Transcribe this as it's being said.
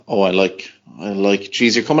Oh, I like.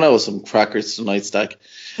 Geez, you're coming out with some crackers tonight, Stag.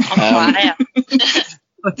 I am.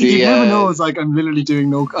 You never know. It's like I'm literally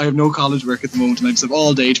I have no college work at the moment, and I just have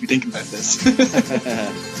all day to be thinking about this.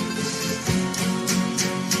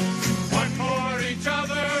 One for each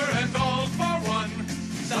other and all for one.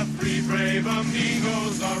 The free brave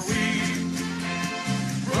amigos are we.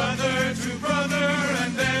 Brother to brother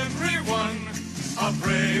and everyone, a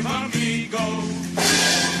brave amigo.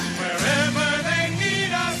 Wherever they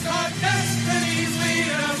need us, our destinies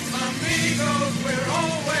lead us. Amigos, we're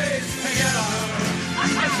always together.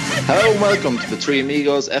 Hello and welcome to the Three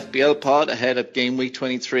Amigos FPL pod ahead of game week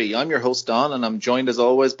 23. I'm your host Don, and I'm joined as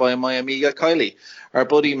always by my amiga Kylie. Our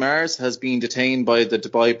buddy Mars has been detained by the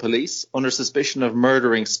Dubai police under suspicion of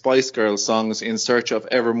murdering Spice Girls songs in search of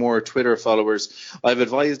ever more Twitter followers. I've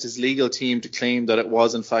advised his legal team to claim that it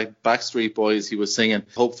was in fact Backstreet Boys he was singing.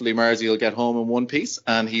 Hopefully Mars will get home in one piece,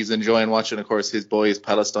 and he's enjoying watching, of course, his boys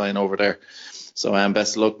Palestine over there. So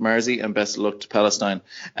best of luck, Marzi, and best of luck to Palestine.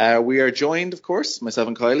 We are joined, of course, myself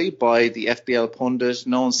and Kylie, by the FBL pundit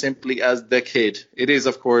known simply as The Kid. It is,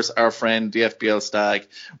 of course, our friend, the FBL Stag.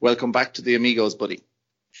 Welcome back to the Amigos, buddy.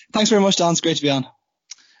 Thanks very much, Don. It's great to be on.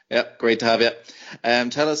 Yeah, great to have you.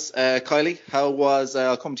 Tell us, Kylie, how was...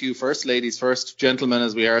 I'll come to you first, ladies first, gentlemen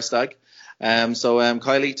as we are, Stag.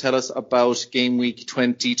 Kylie, tell us about game week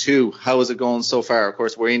 22. How is it going so far? Of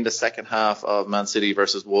course, we're in the second half of Man City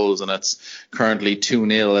versus Wolves, and it's currently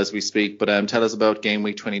 2-0 as we speak. But tell us about game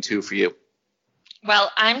week 22 for you.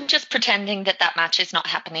 Well, I'm just pretending that match is not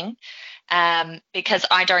happening because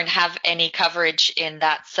I don't have any coverage in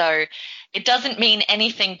that. So it doesn't mean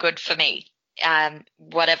anything good for me,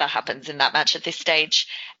 whatever happens in that match at this stage.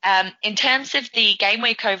 In terms of the game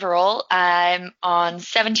week overall, I'm on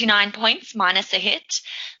 79 points minus a hit.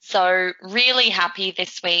 So really happy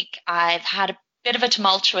this week. I've had a bit of a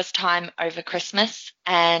tumultuous time over Christmas,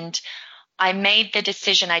 and I made the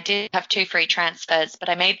decision, I did have 2 free transfers, but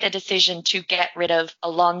I made the decision to get rid of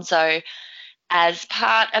Alonso as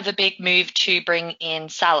part of a big move to bring in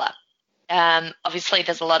Salah. Obviously,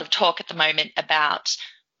 there's a lot of talk at the moment about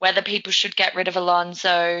whether people should get rid of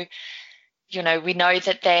Alonso. You know, we know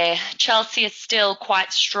that Chelsea is still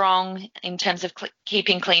quite strong in terms of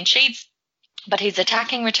keeping clean sheets, but his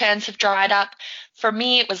attacking returns have dried up. For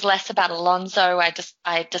me, it was less about Alonso.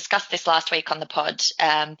 I discussed this last week on the pod,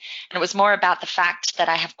 and it was more about the fact that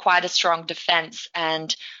I have quite a strong defence.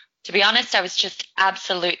 And to be honest, I was just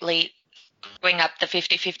absolutely doing up the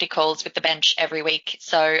 50-50 calls with the bench every week.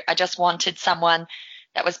 So I just wanted someone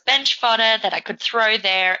that was bench fodder that I could throw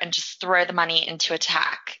there and just throw the money into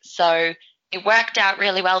attack. So it worked out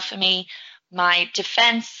really well for me. My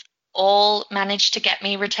defense all managed to get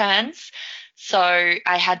me returns. So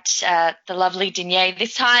I had the lovely Digne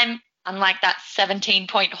this time, unlike that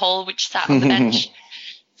 17-point haul which sat on the bench.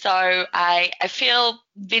 So I feel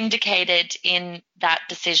vindicated in that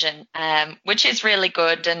decision, which is really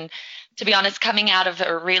good. And to be honest, coming out of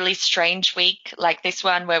a really strange week like this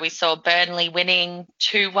one where we saw Burnley winning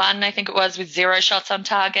 2-1, I think it was, with 0 shots on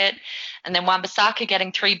target, and then Wan-Bissaka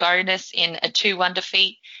getting 3 bonus in a 2-1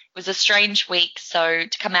 defeat, it was a strange week. So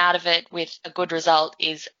to come out of it with a good result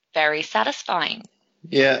is very satisfying.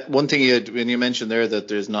 Yeah, one thing when you mentioned there that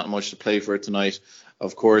there's not much to play for tonight,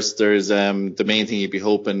 of course, there's the main thing you'd be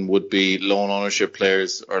hoping would be low ownership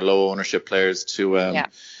players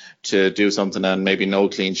to do something, and maybe no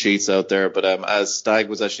clean sheets out there. But as Stag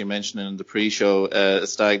was actually mentioning in the pre-show,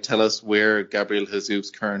 Stag, tell us where Gabriel Jesus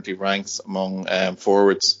currently ranks among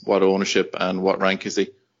forwards, what ownership and what rank is he?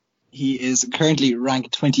 He is currently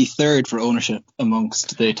ranked 23rd for ownership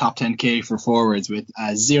amongst the top 10k for forwards with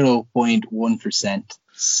 0.1%.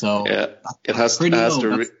 So yeah, it has to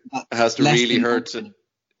really hurt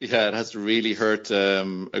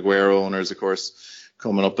Aguero owners, of course,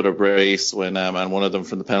 coming up with a brace when and one of them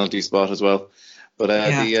from the penalty spot as well. But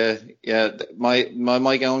my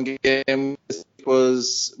own game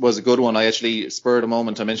was a good one. I actually spurred a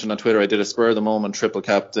moment. I mentioned on Twitter I did a spur of the moment triple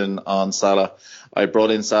captain on Salah. I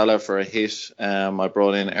brought in Salah for a hit. I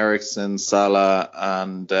brought in Eriksen, Salah,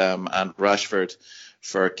 and Rashford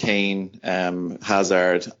for Kane,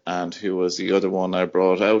 Hazard, and who was the other one I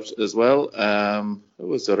brought out as well? Who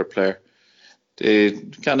was the other player?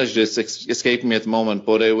 It kind of just escaping me at the moment,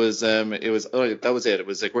 but that was it. It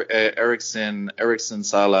was like Eriksen,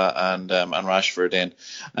 Salah, and Rashford in.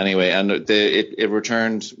 Anyway, and it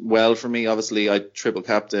returned well for me. Obviously, I triple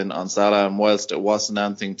captain on Salah, and whilst it wasn't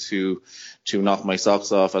anything to to knock my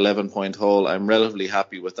socks off, 11-point haul. I'm relatively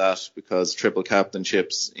happy with that because triple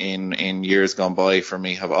captainships in years gone by for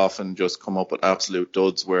me have often just come up with absolute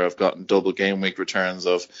duds where I've gotten double game week returns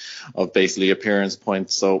of basically appearance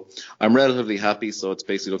points. So I'm relatively happy. So it's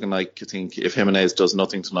basically looking like, I think if Jimenez does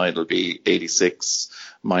nothing tonight, it'll be 86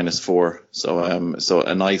 -4. So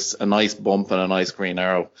a nice bump and a nice green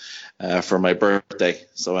arrow for my birthday.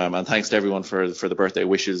 So and thanks to everyone for the birthday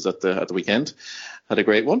wishes at the weekend. Had a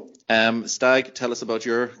great one. Stag, tell us about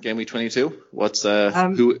your game week 22. What's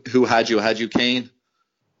who had you? Had you Kane?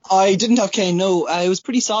 I didn't have Kane, no. It was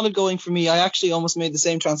pretty solid going for me. I actually almost made the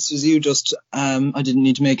same transfers as you, just I didn't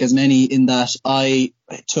need to make as many in that I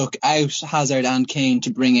took out Hazard and Kane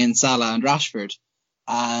to bring in Salah and Rashford.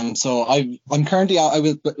 So I'm currently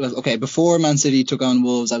before Man City took on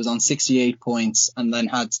Wolves, I was on 68 points and then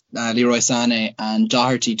had Leroy Sané and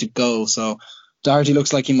Doherty to go. So Doherty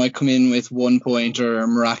looks like he might come in with 1 point or a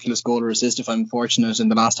miraculous goal or assist if I'm fortunate in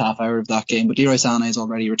the last half hour of that game. But Leroy Sané has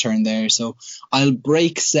already returned there. So I'll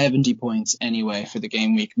break 70 points anyway for the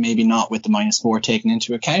game week, maybe not with the -4 taken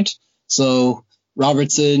into account. So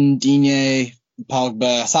Robertson, Digne,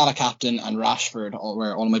 Pogba, Salah captain and Rashford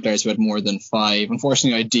were all of my players who had more than 5.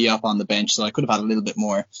 Unfortunately, I had Diop on the bench, so I could have had a little bit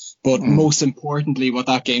more. But most importantly, what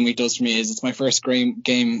that game week does for me is it's my first green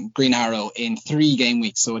arrow in 3 game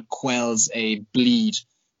weeks, so it quells a bleed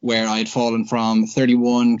where I'd fallen from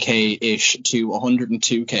 31k-ish to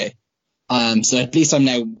 102k. So at least I'm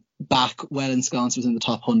now back well ensconced within the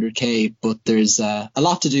top 100k, but there's a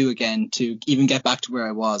lot to do again to even get back to where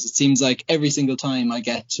I was. It seems like every single time I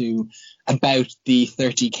get to about the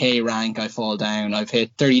 30k rank, I fall down. I've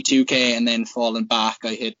hit 32k and then fallen back.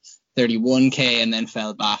 I hit 31k and then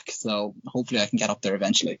fell back. So hopefully I can get up there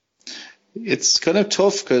eventually. It's kind of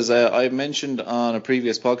tough because I mentioned on a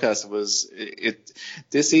previous podcast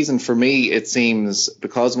this season for me, it seems,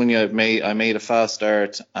 because when I made a fast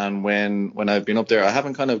start and when I've been up there, I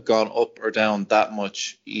haven't kind of gone up or down that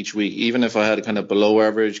much each week. Even if I had a kind of below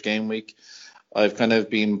average game week, I've kind of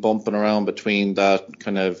been bumping around between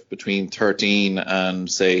 13 and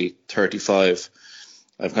say 35.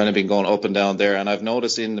 I've kind of been going up and down there, and I've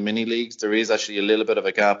noticed in the mini leagues there is actually a little bit of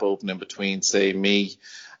a gap opening between, say, me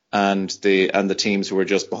and the teams who are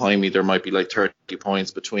just behind me. There might be like 30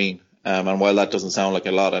 points between, and while that doesn't sound like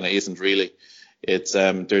a lot, and it isn't really, it's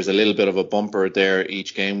there's a little bit of a bumper there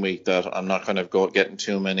each game week that I'm not kind of getting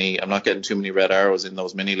too many red arrows in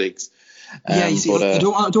those mini leagues. Yeah, you see, I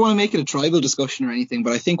don't want to make it a tribal discussion or anything,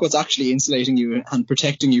 but I think what's actually insulating you and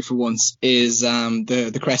protecting you for once is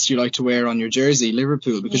the crest you like to wear on your jersey,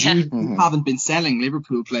 Liverpool, because you haven't been selling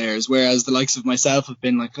Liverpool players, whereas the likes of myself have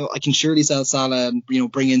been like, oh, I can surely sell Salah and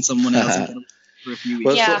bring in someone else and get him for a few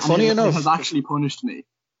weeks. Well, funny enough, it has actually punished me.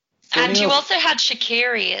 And you also had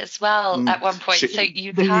Shaqiri as well at one point, so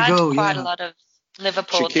you had quite a lot of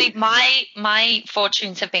Liverpool. See, my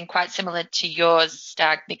fortunes have been quite similar to yours,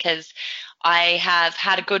 Stag, because I have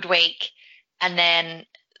had a good week and then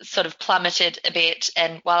sort of plummeted a bit.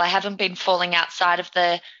 And while I haven't been falling outside of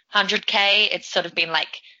the 100k, it's sort of been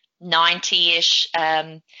like 90-ish,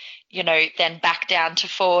 then back down to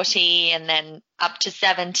 40 and then up to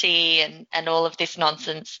 70 and all of this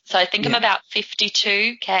nonsense. So I think I'm about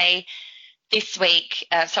 52k this week.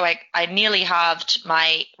 So I nearly halved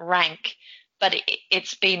my rank. But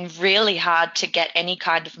it's been really hard to get any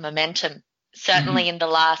kind of momentum, certainly in the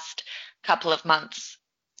last couple of months.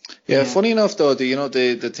 Yeah, funny enough though,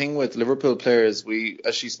 the thing with Liverpool players, we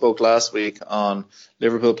actually spoke last week on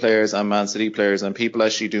Liverpool players and Man City players, and people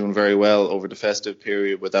actually doing very well over the festive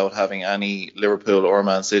period without having any Liverpool or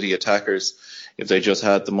Man City attackers. If they just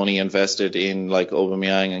had the money invested in like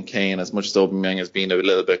Aubameyang and Kane, as much as Aubameyang has been a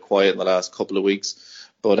little bit quiet in the last couple of weeks.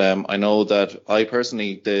 But I know that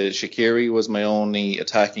the Shaqiri was my only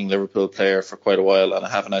attacking Liverpool player for quite a while, and I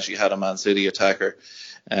haven't actually had a Man City attacker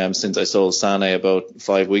since I sold Sané about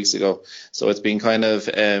 5 weeks ago. So it's been kind of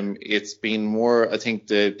it's been more, I think,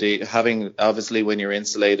 the having, obviously when you're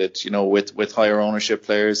insulated, with higher ownership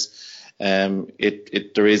players,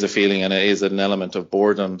 there is a feeling, and it is an element of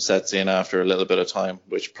boredom sets in after a little bit of time,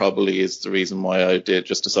 which probably is the reason why I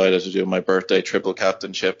just decided to do my birthday triple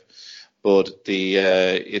captainship. But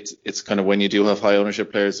it's kind of, when you do have high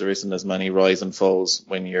ownership players, there isn't as many rise and falls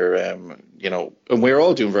when you're, and we're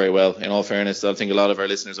all doing very well. In all fairness, I think a lot of our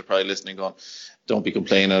listeners are probably listening going, don't be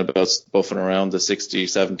complaining about buffing around the 60,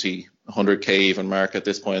 70, 100k even mark at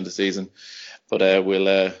this point in the season. But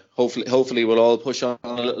we'll hopefully we'll all push on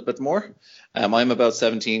a little bit more. I'm about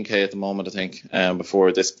 17k at the moment, I think,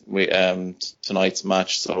 before this tonight's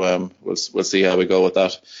match. So we'll see how we go with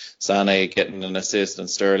that. Sané getting an assist and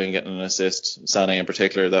Sterling getting an assist. Sané in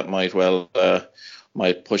particular, that might well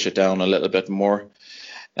might push it down a little bit more.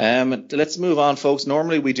 Let's move on, folks.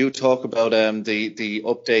 Normally we do talk about the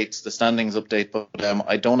updates, the standings update, but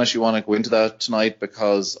I don't actually want to go into that tonight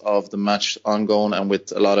because of the match ongoing and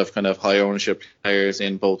with a lot of kind of high ownership players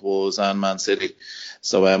in both Wolves and Man City.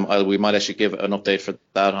 So we might actually give an update for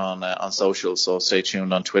that on social. So stay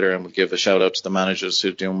tuned on Twitter, and we'll give a shout out to the managers who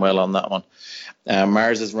are doing well on that one.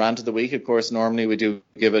 Mars's rant of the week, of course. Normally we do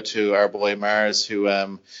give it to our boy Mars, who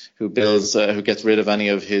gets rid of any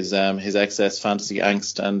of his excess fantasy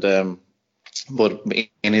angst. And but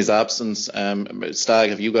in his absence, Stag,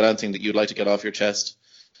 have you got anything that you'd like to get off your chest?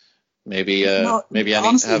 Maybe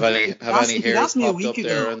honestly, have any hairs popped up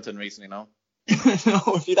there or anything recently? No. No,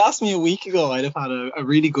 if you'd asked me a week ago, I'd have had a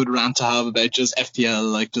really good rant to have about just FPL,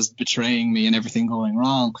 like just betraying me and everything going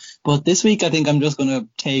wrong. But this week, I think I'm just going to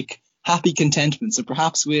take happy contentment. So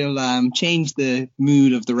perhaps we'll change the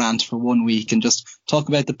mood of the rant for 1 week and just talk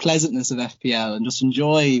about the pleasantness of FPL and just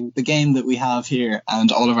enjoy the game that we have here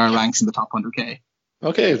and all of our ranks in the top 100k.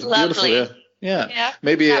 Okay, beautiful. Lovely. Yeah.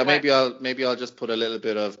 Maybe I'll just put a little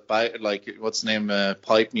bit of what's the name,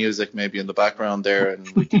 pipe music maybe in the background there, and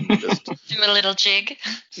we can just do a little jig.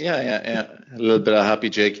 Yeah, a little bit of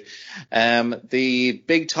happy jig. The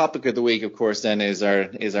big topic of the week, of course, then is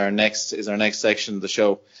our next section of the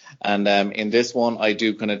show, and in this one I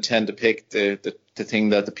do kind of tend to pick the thing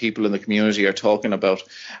that the people in the community are talking about.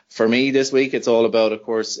 For me this week, it's all about, of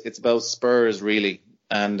course, it's about Spurs really.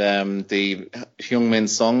 And the Heung-min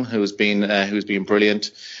Son, who's been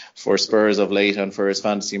brilliant for Spurs of late and for his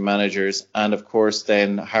fantasy managers, and of course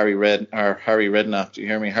then Harry Redknapp. Do you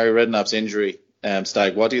hear me? Harry Redknapp's injury.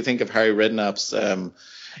 Stag, what do you think of Harry Redknapp's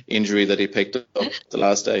injury that he picked up the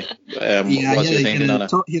last day? What's your thinking on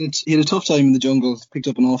it? He had a tough time in the jungle. Picked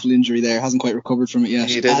up an awful injury there. Hasn't quite recovered from it yet.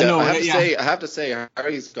 He did. I have to say,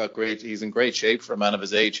 Harry's got great. He's in great shape for a man of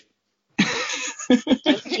his age.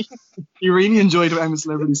 You really enjoyed I'm a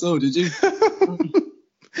Celebrity So, did you?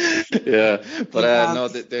 Yeah, but no,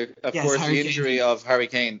 of course, the injury of Harry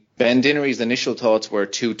Kane. Ben Dinnery's initial thoughts were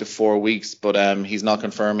 2 to 4 weeks, but he's not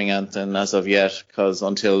confirming anything as of yet, because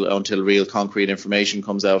until real concrete information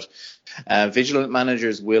comes out. Vigilant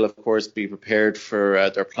managers will, of course, be prepared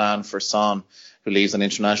for their plan for Son, who leaves on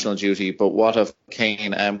international duty. But what of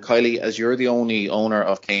Kane? Kylie, as you're the only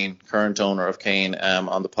current owner of Kane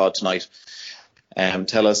on the pod tonight,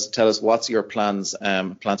 tell us what's your plans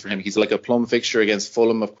for him. He's like a plum fixture against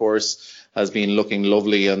Fulham, of course, has been looking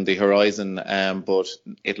lovely on the horizon, but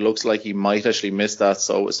it looks like he might actually miss that.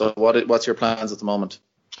 So what's your plans at the moment?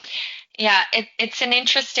 Yeah, it's an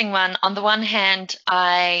interesting one. On the one hand,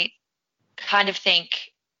 I kind of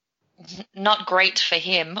think not great for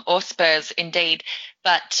him or Spurs indeed,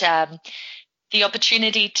 but the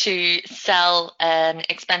opportunity to sell an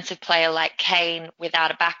expensive player like Kane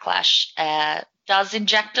without a backlash does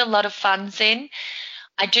inject a lot of funds in.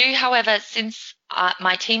 I do, however, since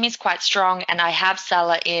my team is quite strong and I have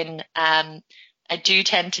Salah in, I do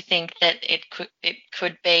tend to think that it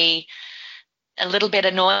could be a little bit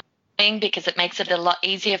annoying because it makes it a lot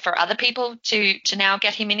easier for other people to now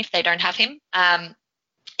get him in if they don't have him.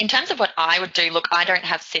 In terms of what I would do, look, I don't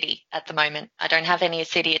have City at the moment. I don't have any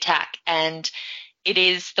City attack, and it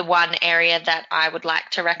is the one area that I would like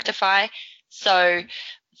to rectify. So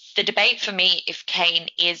the debate for me, if Kane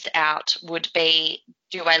is out, would be,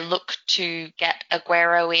 do I look to get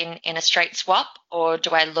Aguero in a straight swap, or do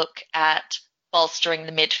I look at bolstering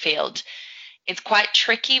the midfield? It's quite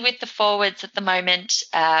tricky with the forwards at the moment.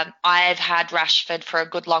 I've had Rashford for a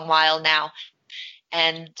good long while now,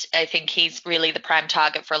 and I think he's really the prime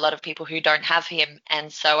target for a lot of people who don't have him.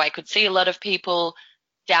 And so I could see a lot of people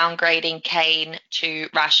downgrading Kane to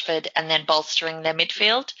Rashford and then bolstering their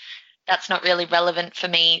midfield. That's not really relevant for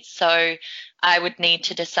me. So I would need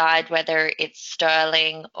to decide whether it's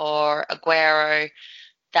Sterling or Aguero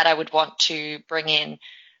that I would want to bring in.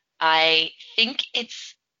 I think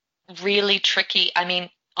it's really tricky. I mean,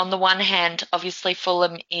 on the one hand, obviously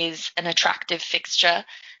Fulham is an attractive fixture,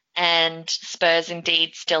 and Spurs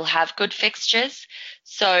indeed still have good fixtures.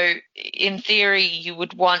 So in theory, you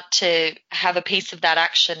would want to have a piece of that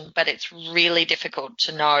action, but it's really difficult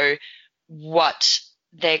to know what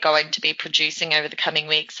they're going to be producing over the coming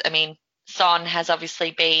weeks. I mean, Son has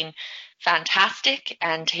obviously been fantastic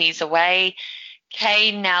and he's away.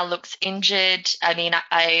 Kane now looks injured. I mean,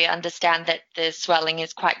 I understand that the swelling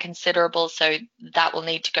is quite considerable, so that will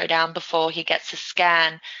need to go down before he gets a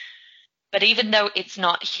scan. But even though it's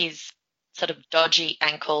not his sort of dodgy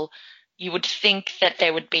ankle, you would think that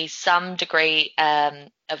there would be some degree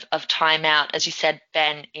of timeout. As you said,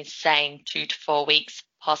 Ben is saying 2 to 4 weeks,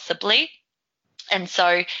 possibly. And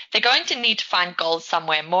so they're going to need to find goals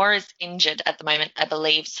somewhere. Moore is injured at the moment, I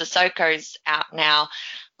believe. Sissoko's out now.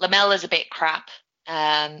 Lamella's a bit crap,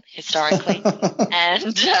 historically.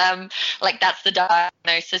 And that's the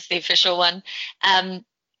diagnosis, the official one. And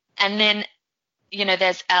then,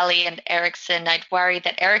 there's Ali and Eriksson. I'd worry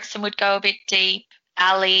that Eriksson would go a bit deep.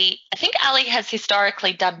 I think Ali has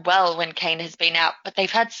historically done well when Kane has been out, but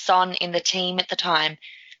they've had Son in the team at the time.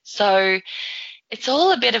 So it's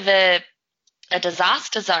all a bit of a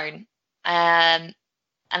disaster zone. And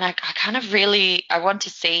I kind of really, I want to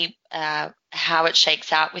see how it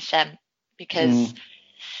shakes out with them, because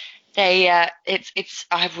I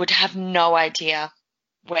would have no idea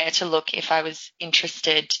where to look if I was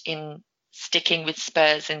interested in sticking with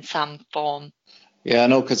Spurs in some form. Yeah,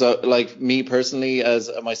 no, because me personally, as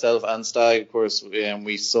myself and Stag, of course,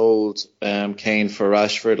 we sold Kane for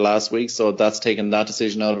Rashford last week, so that's taken that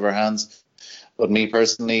decision out of our hands. But me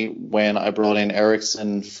personally, when I brought in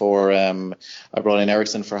Eriksson for Hazard,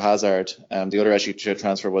 the other actually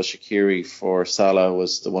transfer was Shaqiri for Salah,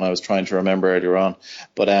 was the one I was trying to remember earlier on.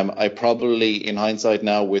 But I probably, in hindsight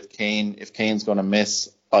now with Kane, if Kane's going to miss,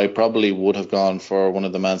 I probably would have gone for one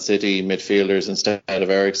of the Man City midfielders instead of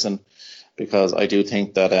Eriksson, because I do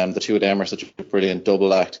think that the two of them are such a brilliant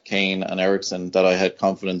double act, Kane and Eriksson, that I had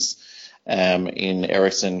confidence in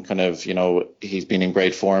Eriksson. Kind of, he's been in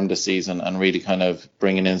great form this season and really kind of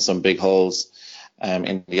bringing in some big holes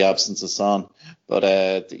in the absence of Son. But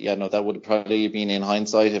that would have probably been, in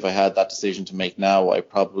hindsight, if I had that decision to make now, I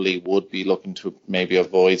probably would be looking to maybe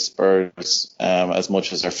avoid Spurs as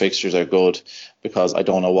much as their fixtures are good, because I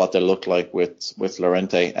don't know what they look like with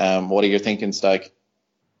Llorente. What are you thinking, Stag?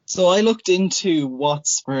 So I looked into what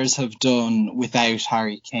Spurs have done without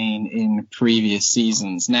Harry Kane in previous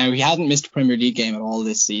seasons. Now, he hadn't missed a Premier League game at all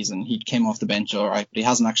this season. He came off the bench all right, but he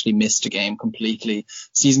hasn't actually missed a game completely.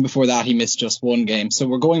 Season before that, he missed just one game. So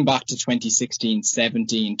we're going back to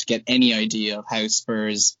 2016-17 to get any idea of how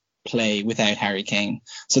Spurs play without Harry Kane.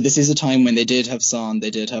 So this is a time when they did have Son,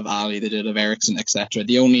 they did have Ali, they did have Eriksson, etc.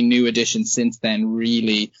 The only new addition since then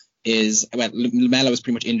really is, Lamela was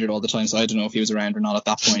pretty much injured all the time, so I don't know if he was around or not at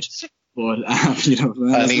that point. But and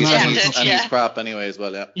he's crap anyway as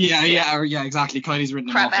well. Yeah, exactly. Kylie's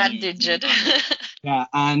written crap and injured. Yeah,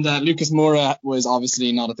 and Lucas Moura was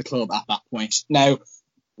obviously not at the club at that point. Now,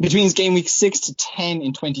 between game week 6 to 10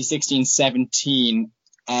 in 2016-17,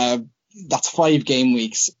 that's 5 game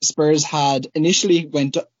weeks. Spurs had initially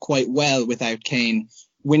went quite well without Kane,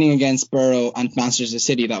 winning against Borough and Manchester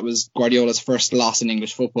City. That was Guardiola's first loss in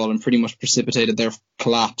English football and pretty much precipitated their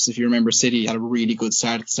collapse. If you remember, City had a really good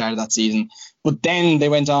start at the start of that season. But then they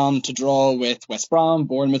went on to draw with West Brom,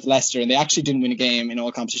 Bournemouth, Leicester, and they actually didn't win a game in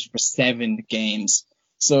all competition for 7 games.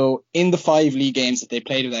 So in the 5 league games that they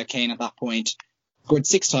played without Kane at that point, scored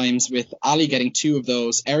 6 times, with Ali getting 2 of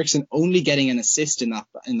those, Eriksson only getting an assist in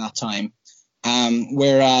that time.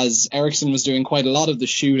 Whereas Eriksson was doing quite a lot of the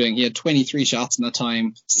shooting. He had 23 shots in that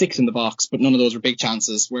time, 6 in the box, but none of those were big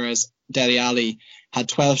chances. Whereas Dele Alli had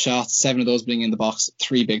 12 shots, 7 of those being in the box,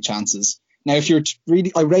 3 big chances. Now, if you're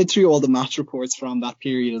I read through all the match reports from that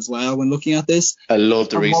period as well when looking at this. I love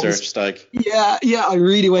the research, Stag. Yeah, I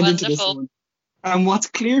really went into this one. And what's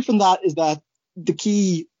clear from that is that the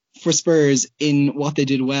key for Spurs in what they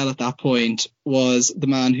did well at that point was the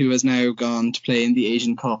man who has now gone to play in the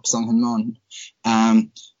Asian Cup, Song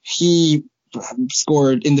Heung-min. He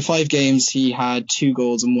scored in the 5 games. He had 2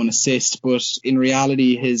 goals and 1 assist, but in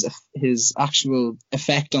reality, his actual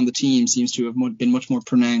effect on the team seems to have been much more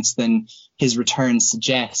pronounced than his returns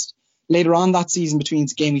suggest. Later on that season, between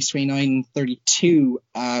game weeks 29 and 32,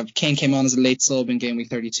 Kane came on as a late sub in game week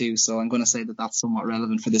 32, so I'm going to say that that's somewhat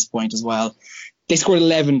relevant for this point as well. They scored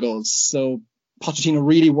 11 goals, so Pochettino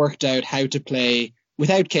really worked out how to play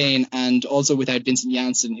without Kane and also without Vincent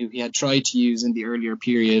Janssen, who he had tried to use in the earlier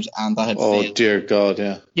period, and that had failed. Oh, dear God,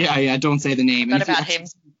 yeah. Yeah, don't say the name. What about him?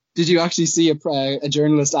 Did you actually see a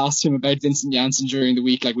journalist asked him about Vincent Janssen during the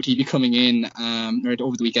week, like would he be coming in or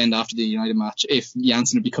over the weekend after the United match, if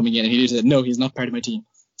Janssen would be coming in, and he said, no, he's not part of my team.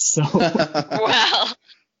 So wow.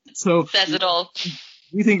 So says it all.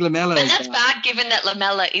 You think Lamela is that's bad given that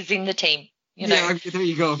Lamela is in the team. You know. Yeah, there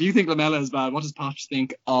you go. If you think Lamela is bad, what does Poch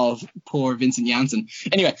think of poor Vincent Janssen?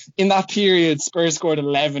 Anyway, in that period, Spurs scored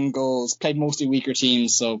 11 goals, played mostly weaker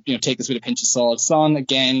teams, so take this with a pinch of salt. Son,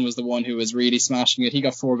 again, was the one who was really smashing it. He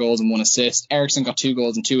got 4 goals and 1 assist. Eriksson got 2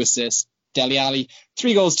 goals and 2 assists. Dele Alli,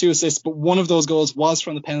 3 goals, 2 assists, but one of those goals was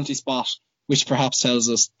from the penalty spot, which perhaps tells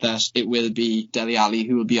us that it will be Dele Alli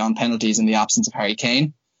who will be on penalties in the absence of Harry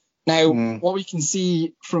Kane. Now, what we can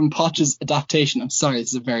see from Poch's adaptation, I'm sorry, this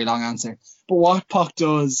is a very long answer, but what Poch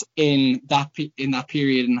does in that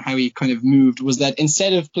period and how he kind of moved was that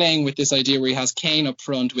instead of playing with this idea where he has Kane up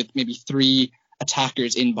front with maybe 3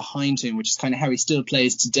 attackers in behind him, which is kind of how he still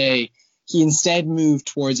plays today, he instead moved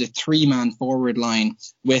towards a 3-man forward line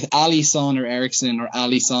with Ali, Son or Eriksen, or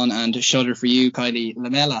Ali, Son and shudder for you, Kylie,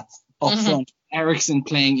 Lamela up front, Eriksen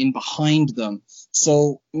playing in behind them.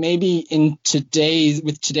 So maybe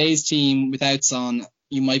with today's team without Son,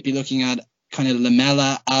 you might be looking at kind of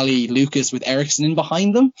Lamela, Ali, Lucas with Eriksen in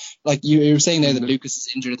behind them. Like you were saying there that Lucas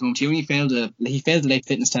is injured at the moment. He failed a late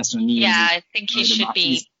fitness test on a knee. Yeah, I think he should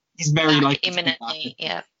be. He's very likely imminently.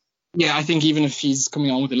 Yeah. Yeah, I think even if he's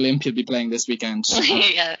coming on with a limp, he'll be playing this weekend.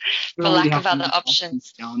 Yeah, for lack of other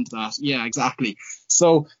options. Beyond that. Yeah, exactly.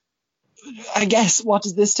 So I guess what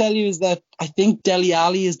does this tell you is that I think Dele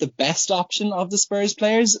Alli is the best option of the Spurs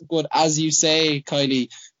players. But as you say, Kylie,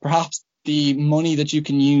 perhaps the money that you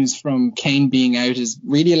can use from Kane being out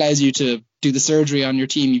really allows you to do the surgery on your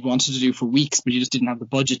team you've wanted to do for weeks, but you just didn't have the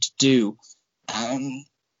budget to do.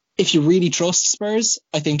 If you really trust Spurs,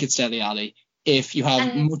 I think it's Dele Alli. If you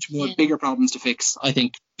have much more bigger problems to fix, I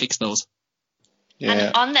think fix those. Yeah.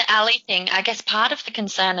 And on the Ali thing, I guess part of the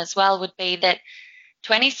concern as well would be that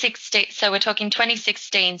 2016, so we're talking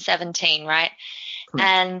 2016-17, right?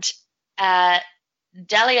 Correct. And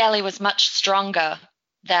Dele Alli was much stronger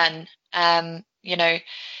than, and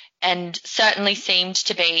certainly seemed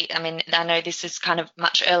to be, I mean, I know this is kind of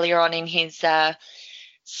much earlier on in his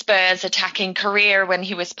Spurs attacking career when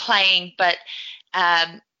he was playing, but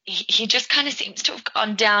he just kind of seems to have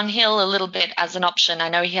gone downhill a little bit as an option. I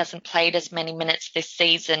know he hasn't played as many minutes this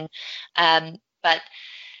season, but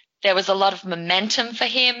there was a lot of momentum for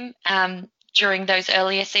him during those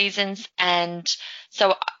earlier seasons. And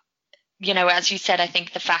so, as you said, I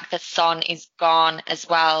think the fact that Son is gone as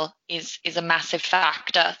well is a massive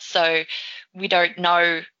factor. So we don't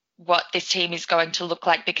know what this team is going to look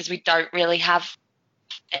like because we don't really have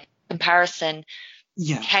a comparison.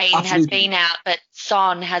 Yeah, Kane absolutely. has been out, but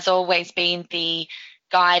Son has always been the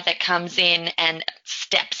guy that comes in and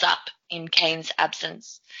steps up in Kane's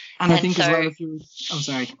absence. And I think as well, if you... Oh,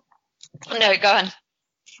 sorry. No, go on.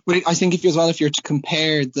 But I think if you're to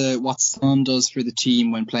compare what Son does for the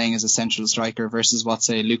team when playing as a central striker versus what,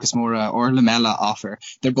 say, Lucas Moura or Lamela offer,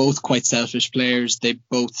 they're both quite selfish players. They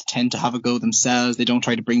both tend to have a go themselves. They don't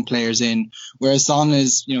try to bring players in. Whereas Son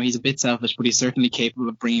is, he's a bit selfish, but he's certainly capable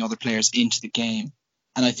of bringing other players into the game.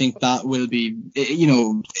 And I think that will be,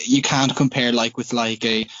 you can't compare with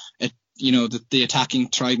the attacking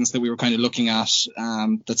tridents that we were kind of looking at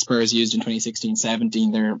that Spurs used in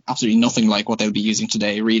 2016-17. They're absolutely nothing like what they'll be using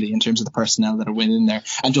today, really, in terms of the personnel that are winning there.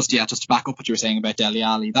 And just to back up what you were saying about Dele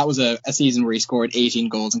Alli, that was a season where he scored 18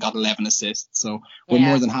 goals and got 11 assists. So we're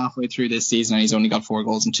more than halfway through this season and he's only got 4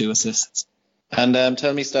 goals and 2 assists. And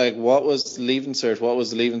tell me, Stag, what was the Leaving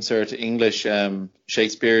Cert English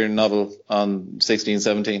Shakespearean novel on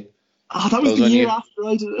 16-17? Oh, that was the year after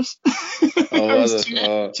I did it. Oh, was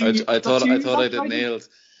it? I thought I did nailed.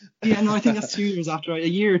 Yeah, no, I think that's 2 years after, a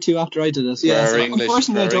year or two after I did it. Yeah, for our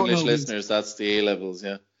English listeners, that's the A levels,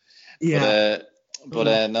 yeah. Yeah.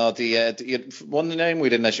 But no, the one name we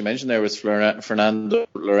didn't actually mention there was Fernando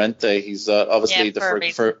Llorente. He's obviously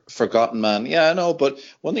the forgotten man. Yeah, I know, but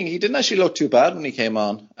one thing, he didn't actually look too bad when he came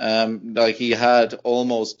on. He had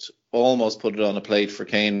almost put it on a plate for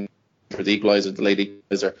Kane for the equaliser, the late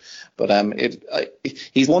equaliser. But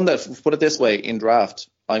he's one that, put it this way, in draft,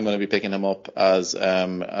 I'm going to be picking him up as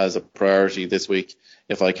a priority this week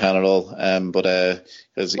if I can at all.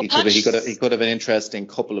 Because he could have an interesting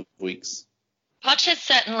couple of weeks. Poch has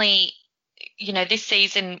certainly, this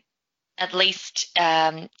season, at least,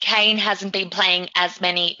 Kane hasn't been playing as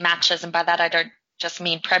many matches, and by that I don't just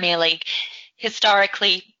mean Premier League.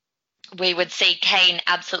 Historically, we would see Kane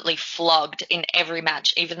absolutely flogged in every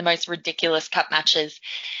match, even the most ridiculous cup matches.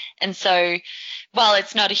 And so, while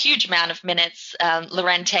it's not a huge amount of minutes,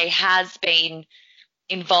 Llorente has been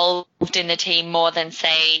involved in the team more than,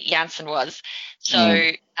 say, Janssen was.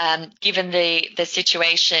 So, given the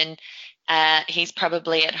situation, he's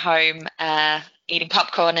probably at home eating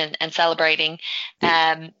popcorn and celebrating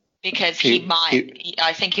because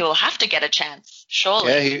I think he will have to get a chance,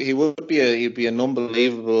 surely. Yeah, he'd be an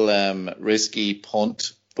unbelievable risky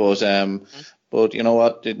punt, but you know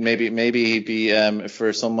what? Maybe he'd be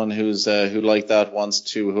for someone who like that wants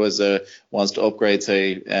to upgrade,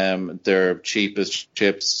 say, their cheapest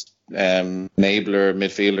chips enabler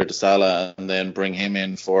midfielder to Salah, and then bring him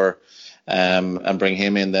in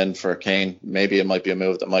then for Kane. Maybe it might be a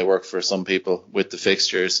move that might work for some people with the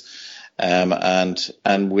fixtures.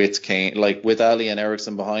 and with Kane, like with Ali and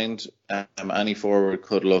Eriksson behind, any forward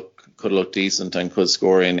could look decent and could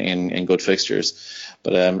score in good fixtures.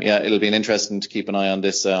 But it'll be interesting to keep an eye on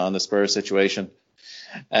this on the Spurs situation.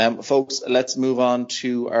 Folks, let's move on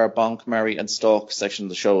to our Bonk, Marry and Stalk section of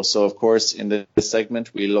the show. So, of course, in this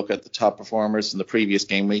segment, we look at the top performers in the previous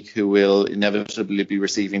game week who will inevitably be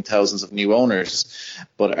receiving thousands of new owners.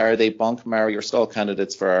 But are they Bonk, Marry or Stalk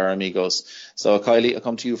candidates for our amigos? So, Kylie, I'll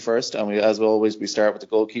come to you first. And as always, we start with the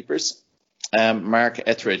goalkeepers. Mark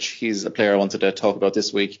Etheridge, he's a player I wanted to talk about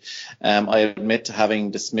this week. I admit to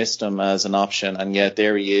having dismissed him as an option, and yet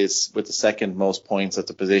there he is with the second most points at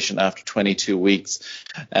the position after 22 weeks.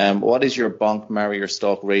 What is your Bonk, Marry or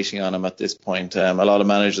Stalk rating on him at this point? A lot of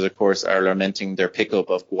managers, of course, are lamenting their pickup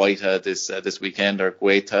of Guaita this weekend, or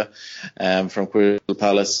Guaita from Crystal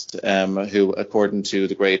Palace, who, according to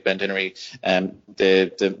the great Ben Dinnery,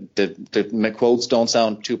 the quotes don't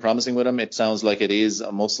sound too promising with him. It sounds like it is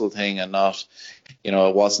a muscle thing and not,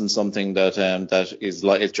 it wasn't something that is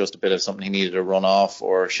like, it's just a bit of something he needed to run off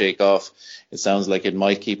or shake off. It sounds like it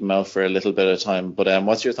might keep him out for a little bit of time. But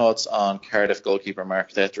what's your thoughts on Cardiff goalkeeper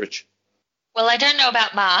Mark Etheridge? Well, I don't know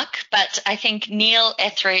about Mark, but I think Neil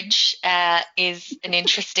Etheridge is an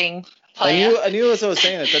interesting player. I knew as I was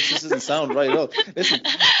saying it, that just doesn't sound right at all. Listen,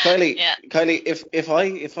 Kylie,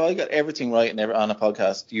 if I got everything right on a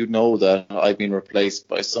podcast, you'd know that I've been replaced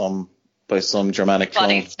by some Germanic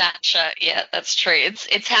body clone. snatcher. Yeah, that's true.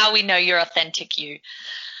 It's how we know you're authentic you.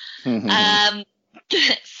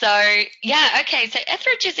 So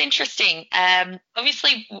Etheridge is interesting.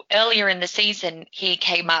 Obviously earlier in the season he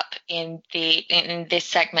came up in this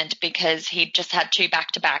segment because he just had 2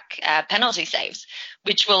 back-to-back penalty saves,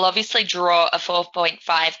 which will obviously draw a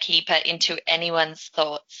 4.5 keeper into anyone's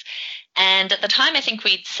thoughts. And at the time I think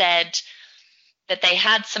we'd said that they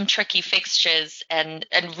had some tricky fixtures and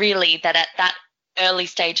really that at that early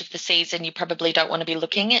stage of the season you probably don't want to be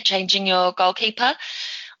looking at changing your goalkeeper.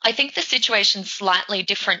 I think the situation's slightly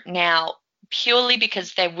different now purely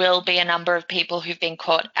because there will be a number of people who've been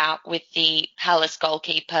caught out with the Palace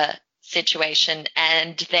goalkeeper situation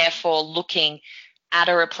and therefore looking at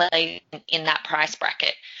a replacement in that price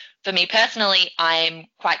bracket. For me personally, I'm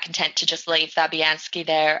quite content to just leave Fabianski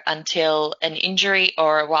there until an injury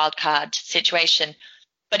or a wildcard situation.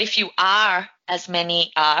 But if you are, as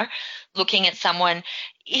many are, looking at someone,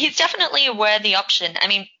 he's definitely a worthy option. I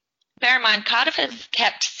mean, bear in mind, Cardiff have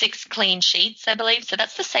kept 6 clean sheets, I believe. So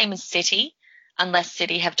that's the same as City, unless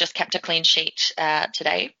City have just kept a clean sheet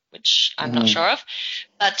today, which I'm not sure of.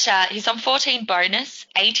 But he's on 14 bonus,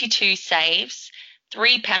 82 saves,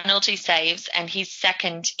 3 penalty saves, and he's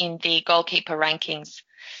second in the goalkeeper rankings.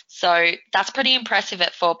 So that's pretty impressive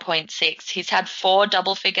at 4.6. He's had 4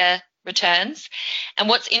 double-figure returns. And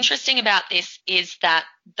what's interesting about this is that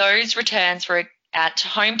those returns were at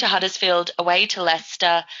home to Huddersfield, away to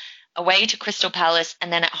Leicester, away to Crystal Palace,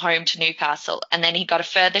 and then at home to Newcastle. And then he got a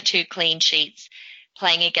further 2 clean sheets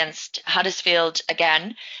playing against Huddersfield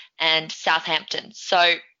again and Southampton.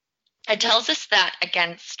 So it tells us that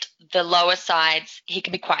against the lower sides, he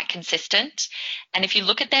can be quite consistent. And if you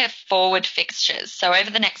look at their forward fixtures, so over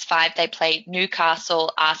the next 5, they played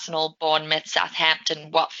Newcastle, Arsenal, Bournemouth, Southampton,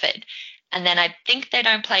 Watford. And then I think they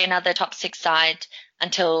don't play another top 6 side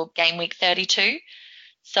until game week 32.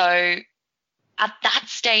 So at that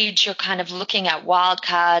stage, you're kind of looking at wild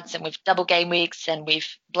cards and with double game weeks and with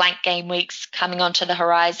blank game weeks coming onto the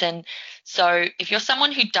horizon. So if you're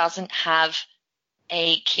someone who doesn't have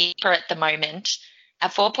a keeper at the moment,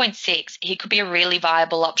 at 4.6, he could be a really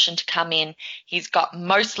viable option to come in. He's got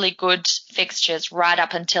mostly good fixtures right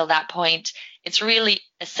up until that point. It's really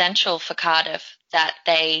essential for Cardiff that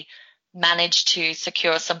they manage to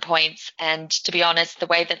secure some points. And to be honest, the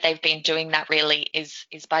way that they've been doing that really is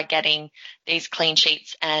by getting these clean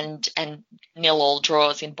sheets and 0-0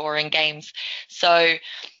 draws in boring games. So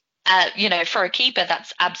for a keeper,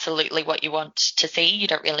 that's absolutely what you want to see. You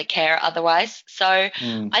don't really care otherwise. So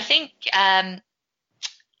I think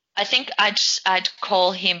I'd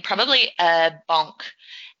call him probably a bonk,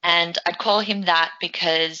 and I'd call him that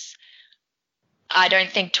because I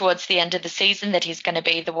don't think towards the end of the season that he's going to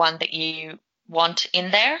be the one that you want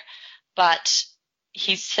in there, but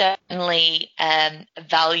he's certainly a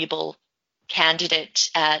valuable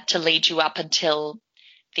candidate to lead you up until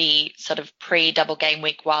the sort of pre-double game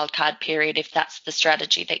week wildcard period, if that's the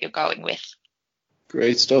strategy that you're going with.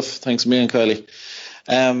 Great stuff. Thanks a million, Kylie.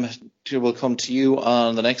 We'll come to you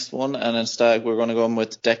on the next one, and instead we're going to go in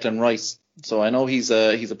with Declan Rice. So I know he's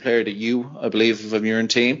a player that you, I believe, from your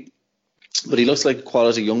team, but he looks like a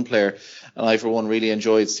quality young player, and I, for one, really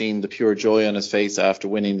enjoyed seeing the pure joy on his face after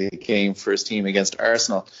winning the game for his team against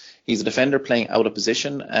Arsenal. He's a defender playing out of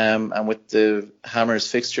position, and with the Hammers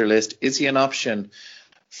fixture list, is he an option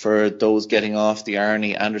for those getting off the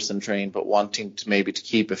Arnie Anderson train but wanting to maybe to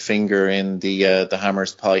keep a finger in the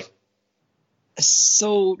Hammers pie?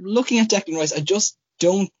 So looking at Declan Rice, I just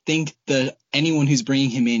don't think that anyone who's bringing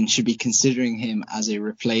him in should be considering him as a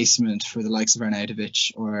replacement for the likes of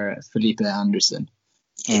Arnautovic or Felipe Anderson.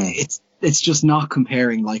 It's just not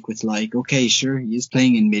comparing like with like. Okay, sure, he is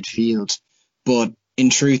playing in midfield, but in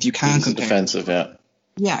truth, you can't compare. Defensive, yeah.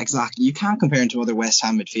 Yeah, exactly. You can't compare him to other West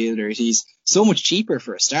Ham midfielders. He's so much cheaper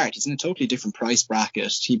for a start. He's in a totally different price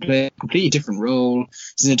bracket. He plays a completely different role.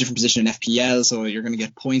 He's in a different position in FPL, so you're going to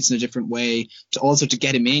get points in a different way. To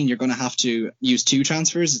get him in, you're going to have to use 2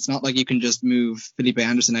 transfers. It's not like you can just move Felipe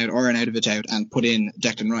Anderson out or Arnautovic out and put in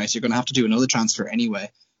Declan Rice. You're going to have to do another transfer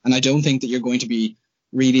anyway. And I don't think that you're going to be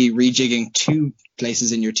really rejigging 2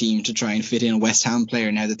 places in your team to try and fit in a West Ham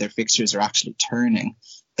player now that their fixtures are actually turning.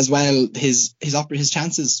 As well, his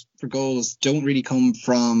chances for goals don't really come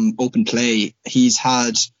from open play. He's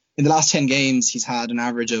had, in the last 10 games, he's had an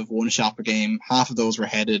average of 1 shot per game. Half of those were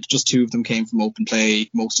headed. Just 2 of them came from open play.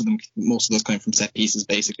 Most of those came from set pieces,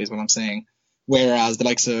 basically, is what I'm saying. Whereas the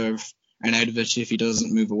likes of Arnautovic, if he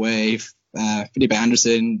doesn't move away, Felipe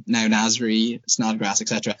Anderson, now Nasri, Snodgrass,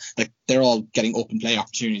 etc. Like, they're all getting open play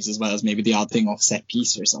opportunities as well as maybe the odd thing off set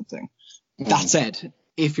piece or something. That said,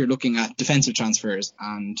 if you're looking at defensive transfers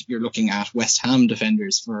and you're looking at West Ham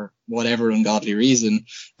defenders for whatever ungodly reason,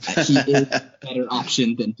 he is a better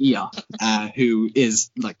option than Diop, who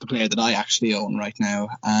is like the player that I actually own right now.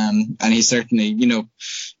 And he's certainly,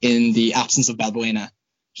 in the absence of Balbuena,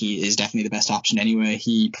 he is definitely the best option anyway.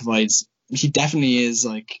 He definitely is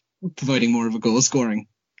like providing more of a goal scoring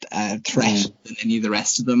threat than any of the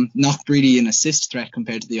rest of them. Not really an assist threat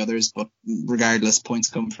compared to the others, but regardless, points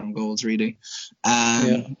come from goals really.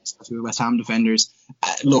 West Ham defenders,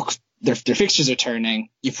 look, their fixtures are turning.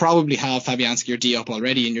 You probably have Fabianski or Diop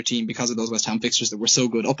already in your team because of those West Ham fixtures that were so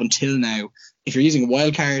good up until now. If you're using a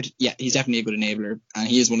wild card, yeah, he's definitely a good enabler, and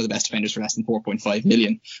he is one of the best defenders for less than 4.5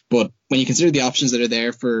 million. But when you consider the options that are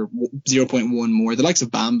there for 0.1 more, the likes of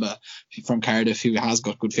Bamba from Cardiff, who has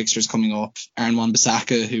got good fixtures coming up, Aaron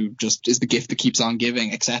Wan-Bissaka, who just is the gift that keeps on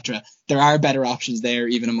giving, etc. There are better options there,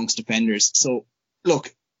 even amongst defenders. So,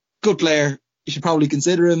 look, good player. You should probably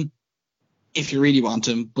consider him if you really want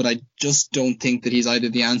him, but I just don't think that he's either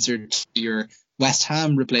the answer to your West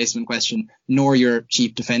Ham replacement question nor your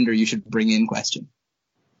cheap defender you should bring in question.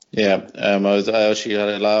 Yeah, I actually had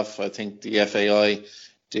a laugh. I think the FAI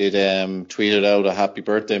did tweeted out a happy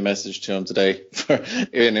birthday message to him today for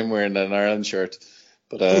him wearing an Ireland shirt.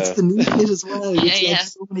 But it's the new kit as well.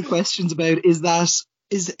 It's so many questions about is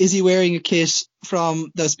he wearing a kit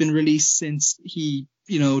that's been released since he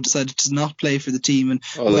decided to not play for the team, and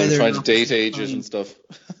they're trying to date ages and stuff.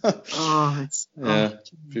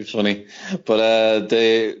 Pretty funny. But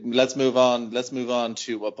let's move on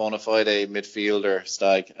to a bona fide midfielder,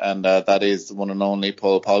 Stag, and that is the one and only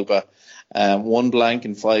Paul Pogba. 1 blank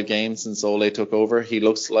in 5 games since Ole took over. He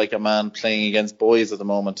looks like a man playing against boys at the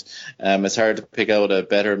moment. It's hard to pick out a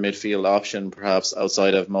better midfield option, perhaps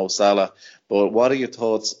outside of Mo Salah. But what are your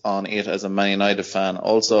thoughts on it as a Man United fan?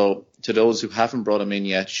 Also, to those who haven't brought him in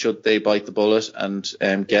yet, should they bite the bullet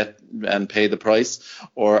and get and pay the price,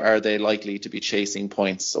 or are they likely to be chasing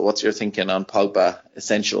points? So what's your thinking on Pogba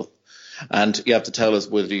Essential? And you have to tell us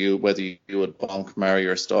whether you would bonk, marry,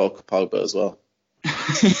 or stalk Pogba as well.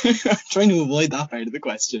 I'm trying to avoid that part of the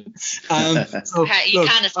question. You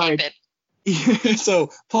can't escape it. So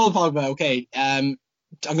Paul Pogba, okay. I'm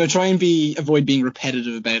going to try and avoid being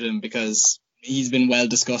repetitive about him because he's been well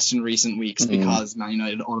discussed in recent weeks because Man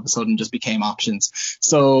United all of a sudden just became options.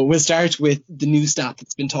 So we'll start with the new stat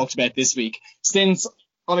that's been talked about this week. Since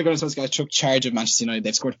Ole Gunnar Solskjaer took charge of Manchester United,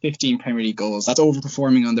 they've scored 15 Premier League goals. That's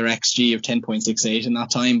overperforming on their XG of 10.68 in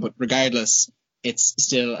that time, but regardless, it's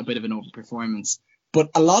still a bit of an overperformance.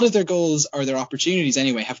 But a lot of their goals, or their opportunities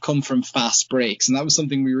anyway, have come from fast breaks. And that was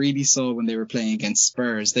something we really saw when they were playing against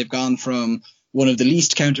Spurs. They've gone from one of the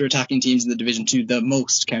least counter-attacking teams in the division to the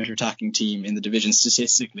most counter-attacking team in the division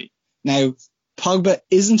statistically. Now, Pogba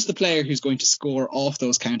isn't the player who's going to score off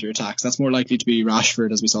those counter-attacks. That's more likely to be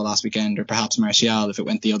Rashford, as we saw last weekend, or perhaps Martial if it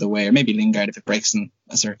went the other way, or maybe Lingard if it breaks in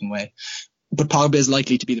a certain way. But Pogba is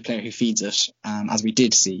likely to be the player who feeds it, as we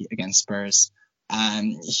did see against Spurs.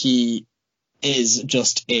 He is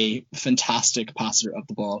just a fantastic passer of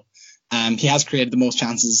the ball. He has created the most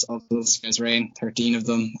chances of his reign, 13 of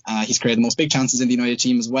them. He's created the most big chances in the United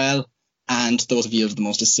team as well, and those have yielded the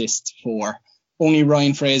most assists for. Only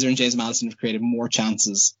Ryan Fraser and James Maddison have created more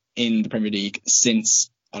chances in the Premier League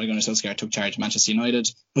since Ole Gunnar Solskjaer took charge of Manchester United,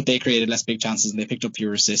 but they created less big chances and they picked up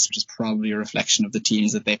fewer assists, which is probably a reflection of the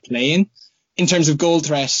teams that they play in. In terms of goal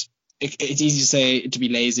threat, it's easy to say, to be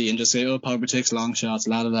lazy and just say, oh, Pogba takes long shots,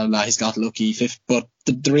 he's got lucky. But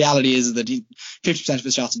the reality is that 50% of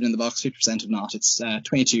his shots have been in the box, 50% have not. It's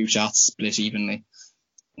 22 shots split evenly.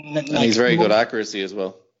 And he's very good accuracy as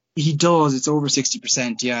well. He does. It's over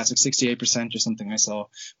 60%. Yeah, it's like 68% or something I saw.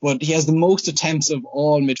 But he has the most attempts of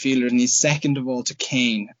all midfielders, and he's second of all to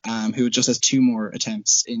Kane, who just has 2 more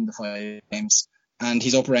attempts in the 5 games. And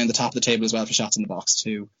he's up around the top of the table as well for shots in the box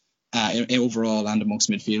too. In overall and amongst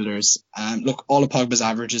midfielders. Look, all of Pogba's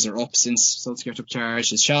averages are up since Solskjaer took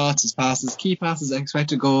charge. His shots, his passes, key passes,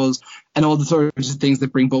 expected goals, and all the sorts of things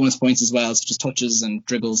that bring bonus points as well, such as touches and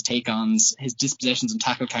dribbles, take-ons. His dispossessions and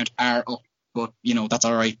tackle count are up, but, that's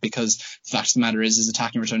all right, because the fact of the matter is his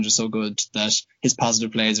attacking returns are so good that his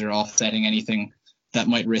positive plays are offsetting anything that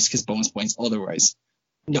might risk his bonus points otherwise.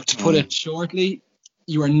 Look, to put it shortly,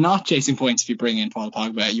 you are not chasing points if you bring in Paul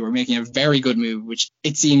Pogba. You are making a very good move, which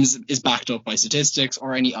it seems is backed up by statistics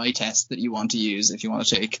or any eye test that you want to use if you want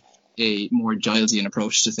to take a more Gilesian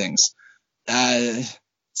approach to things.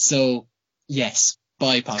 So, yes,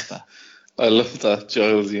 buy Pogba. I love that,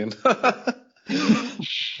 Gilesian.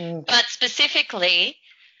 But specifically,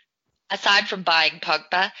 aside from buying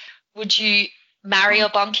Pogba, would you marry or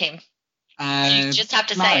bonk him? You just have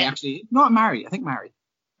to say it. Actually, not marry. I think marry.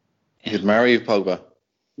 You'd marry Pogba.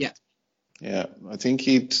 Yeah. Yeah, I think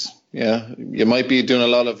you might be doing a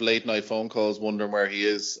lot of late night phone calls wondering where he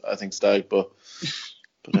is, I think, Stag, but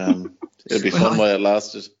it'd be fun while it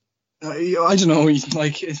lasted. I don't know,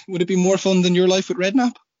 like, would it be more fun than your life with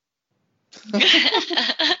Redknapp?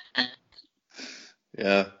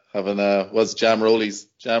 Yeah, having Jam Roly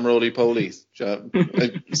Polies,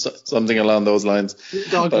 something along those lines.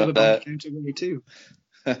 Dog but, away too.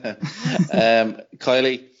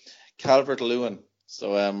 Kylie, Calvert-Lewin.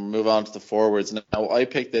 So move on to the forwards. Now, I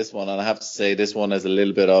picked this one, and I have to say this one is a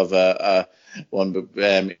little bit of one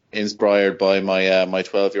inspired by my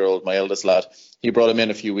 12-year-old, my eldest lad. He brought him in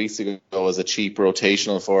a few weeks ago as a cheap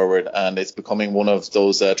rotational forward, and it's becoming one of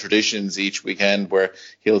those traditions each weekend where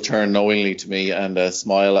he'll turn knowingly to me and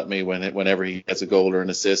smile at me whenever he gets a goal or an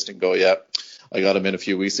assist and go, yeah, I got him in a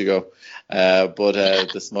few weeks ago.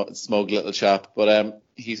 The smug little chap. But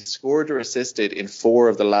he scored or assisted in 4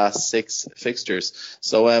 of the last 6 fixtures.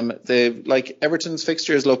 So Everton's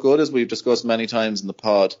fixtures look good, as we've discussed many times in the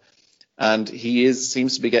pod. And he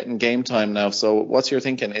seems to be getting game time now. So what's your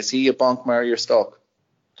thinking? Is he a bonk, marry, or stock?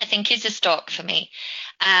 I think he's a stock for me.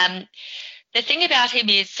 The thing about him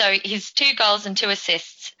is, so he's 2 goals and 2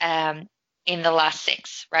 assists in the last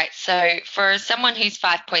 6, right? So for someone who's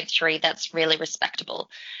 5.3, that's really respectable.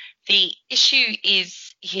 The issue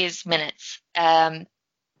is his minutes. Given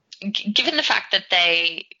the fact that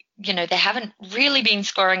they haven't really been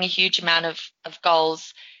scoring a huge amount of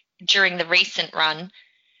goals during the recent run,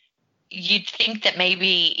 you'd think that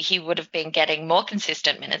maybe he would have been getting more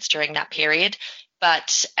consistent minutes during that period.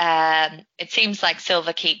 But it seems like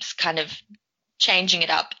Silva keeps kind of changing it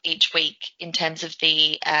up each week in terms of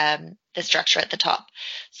the structure at the top.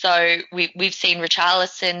 So we've seen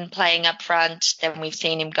Richarlison playing up front, then we've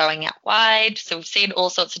seen him going out wide. So we've seen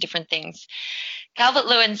all sorts of different things.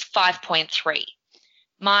 Calvert-Lewin's 5.3.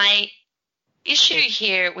 My issue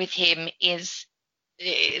here with him is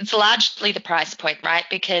it's largely the price point, right?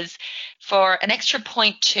 Because for an extra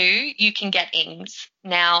 0.2, you can get Ings.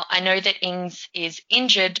 Now, I know that Ings is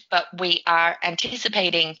injured, but we are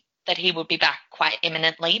anticipating that he will be back quite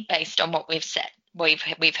imminently based on what we've said. We've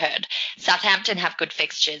heard. Southampton have good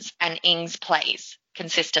fixtures and Ings plays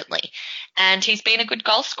consistently. And he's been a good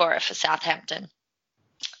goal scorer for Southampton.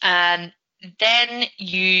 Then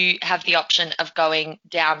you have the option of going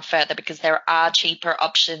down further because there are cheaper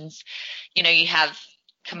options. You have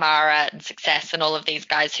Kamara and Success and all of these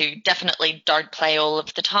guys who definitely don't play all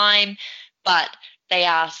of the time, but they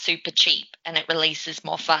are super cheap and it releases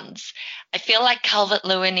more funds. I feel like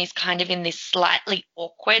Calvert-Lewin is kind of in this slightly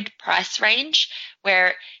awkward price range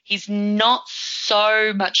where he's not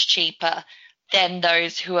so much cheaper than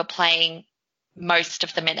those who are playing most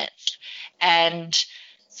of the minutes. And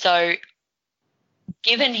so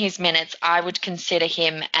given his minutes, I would consider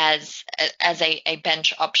him as a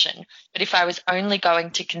bench option. But if I was only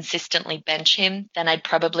going to consistently bench him, then I'd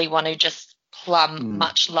probably want to just plumb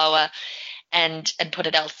much lower and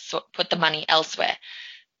put the money elsewhere.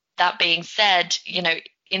 That being said,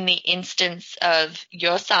 in the instance of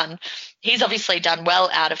your son, he's obviously done well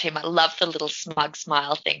out of him. I love the little smug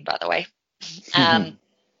smile thing, by the way.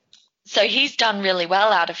 So he's done really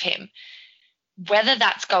well out of him. whether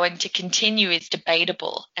that's going to continue is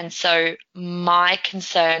debatable. And so my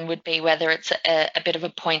concern would be whether it's a bit of a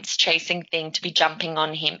points chasing thing to be jumping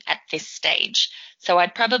on him at this stage. So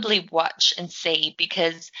I'd probably watch and see,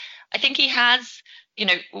 because I think he has,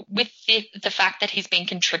 with the fact that he's been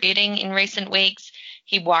contributing in recent weeks,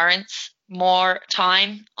 he warrants more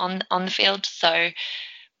time on the field. So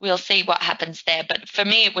we'll see what happens there. But for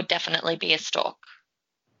me, it would definitely be a stalk.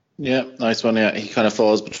 Yeah, nice one. Yeah, he kind of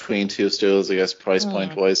falls between two stools, I guess, price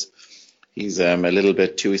point wise. He's a little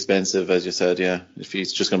bit too expensive, as you said. Yeah, if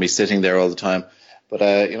he's just going to be sitting there all the time. But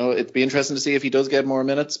it'd be interesting to see if he does get more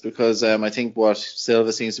minutes, because I think what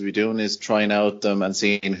Silva seems to be doing is trying out them and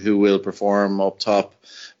seeing who will perform up top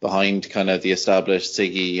behind kind of the established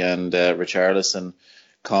Siggy and Richarlison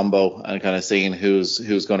combo, and kind of seeing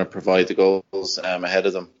who's going to provide the goals ahead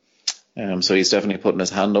of them. So he's definitely putting his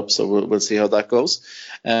hand up, so we'll see how that goes.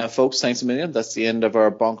 Folks, thanks a million. That's the end of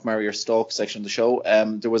our Bonk, Marry or Stalk section of the show.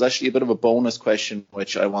 There was actually a bit of a bonus question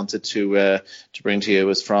which I wanted to bring to you. It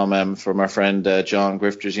was from our friend John,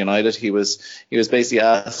 Grifters United. He was basically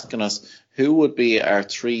asking us who would be our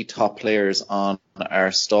 3 top players on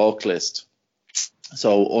our Stalk list.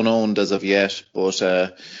 So unowned as of yet,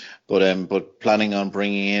 but planning on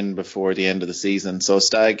bringing in before the end of the season. So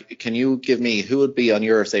Stag, can you give me who would be on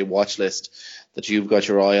your, say, watch list that you've got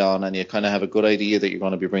your eye on, and you kind of have a good idea that you're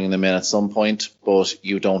going to be bringing them in at some point, but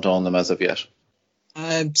you don't own them as of yet?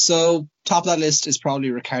 So top of that list is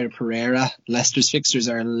probably Ricardo Pereira. Leicester's fixtures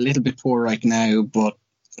are a little bit poor right now, but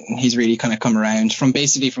he's really kind of come around from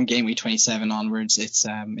game week 27 onwards. It's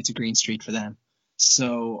a green streak for them.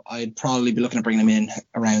 So I'd probably be looking at bringing him in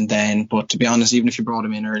around then. But to be honest, even if you brought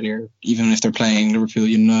him in earlier, even if they're playing Liverpool,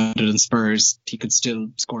 United and Spurs, he could still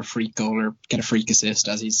score a freak goal or get a freak assist,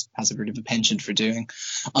 as he has a bit of a penchant for doing.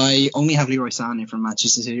 I only have Leroy Sané from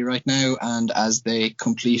Manchester City right now, and as they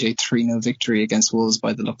complete a 3-0 victory against Wolves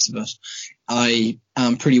by the looks of it, I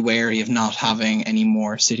am pretty wary of not having any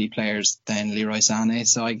more City players than Leroy Sané.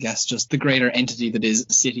 So I guess just the greater entity that is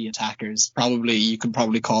City attackers, you could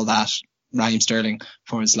probably call that Raheem Sterling /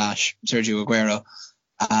 Sergio Aguero.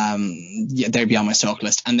 They'd be on my stock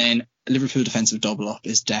list. And then Liverpool defensive double up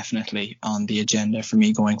is definitely on the agenda for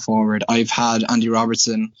me going forward. I've had Andy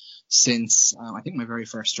Robertson since I think my very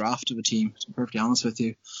first draft of a team, to be perfectly honest with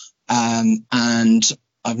you. And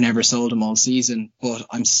I've never sold him all season, but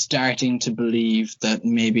I'm starting to believe that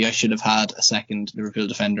maybe I should have had a second Liverpool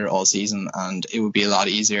defender all season, and it would be a lot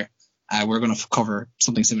easier. We're going to cover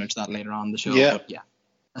something similar to that later on in the show. Yeah. But yeah,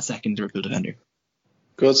 a second Liverpool defender.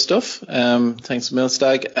 Good stuff. Thanks,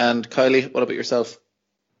 Milstag. And Kylie, what about yourself?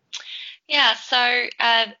 Yeah, so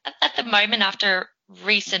at the moment, after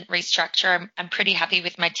recent restructure, I'm pretty happy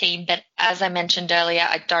with my team. But as I mentioned earlier,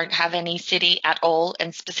 I don't have any City at all,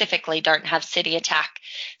 and specifically don't have City attack.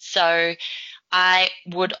 So I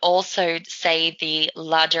would also say the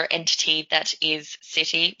larger entity that is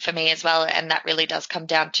City for me as well. And that really does come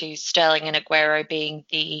down to Sterling and Aguero being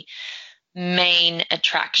the main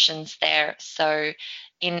attractions there. So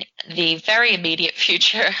in the very immediate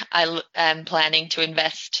future, I am planning to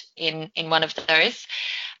invest in one of those.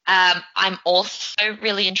 I'm also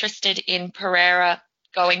really interested in Pereira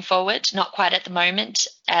going forward, not quite at the moment.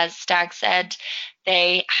 As Stag said,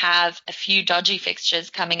 they have a few dodgy fixtures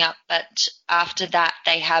coming up, but after that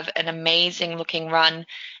they have an amazing looking run.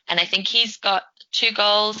 And I think he's got 2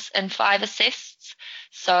 goals and 5 assists.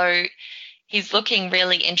 So he's looking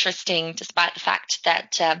really interesting, despite the fact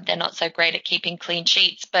that they're not so great at keeping clean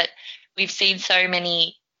sheets. But we've seen so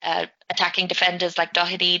many attacking defenders like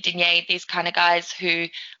Doherty, Digne, these kind of guys who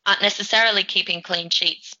aren't necessarily keeping clean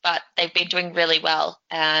sheets, but they've been doing really well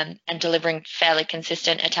and delivering fairly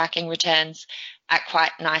consistent attacking returns at quite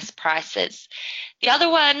nice prices. The other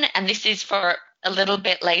one, and this is for a little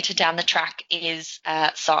bit later down the track, is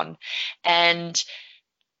Son. And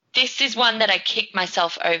this is one that I kick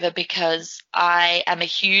myself over because I am a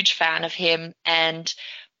huge fan of him, and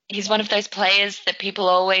he's one of those players that people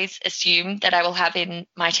always assume that I will have in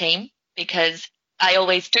my team, because I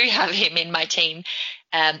always do have him in my team,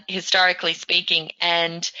 historically speaking.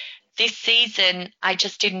 And this season, I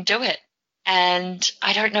just didn't do it. And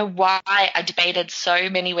I don't know why. I debated so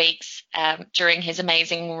many weeks during his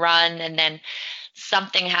amazing run, and then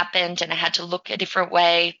something happened and I had to look a different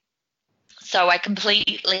way. So I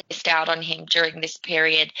completely missed out on him during this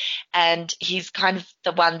period, and he's kind of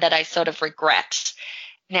the one that I sort of regret.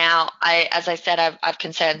 Now, as I said, I've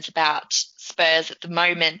concerns about Spurs at the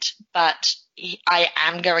moment, but I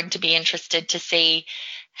am going to be interested to see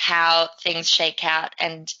how things shake out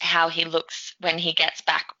and how he looks when he gets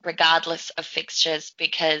back, regardless of fixtures,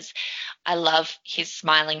 because I love his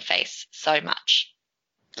smiling face so much.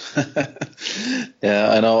 Yeah,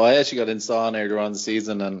 I know. I actually got in Son earlier on the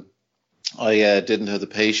season, and I didn't have the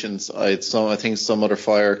patience. I think some other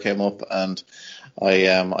fire came up, and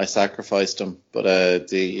I sacrificed him. But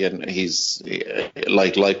he's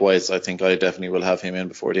likewise. I think I definitely will have him in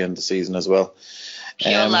before the end of the season as well.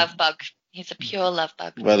 Pure love bug. He's a pure love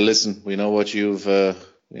bug. Well, listen, we know what you've.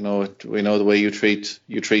 We know the way you treat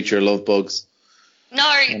your love bugs. No,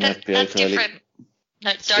 that's different.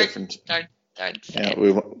 No, don't say it.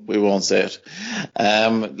 We won't say it.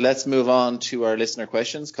 Let's move on to our listener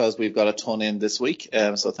questions, because we've got a ton in this week.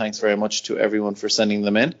 So thanks very much to everyone for sending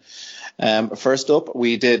them in. First up,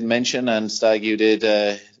 we did mention, and Stag, you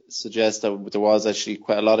did suggest that there was actually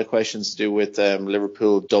quite a lot of questions to do with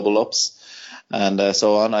Liverpool double ups and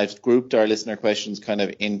so on. I've grouped our listener questions kind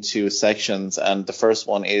of into sections, and the first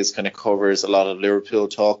one covers a lot of Liverpool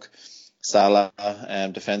talk, Salah,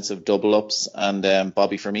 defensive double ups, and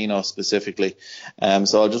Bobby Firmino specifically.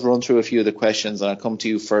 So I'll just run through a few of the questions, and I'll come to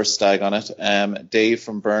you first, Stag, on it. Dave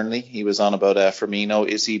from Burnley, he was on about Firmino.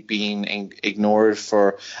 Is he being ignored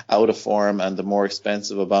for out of form and the more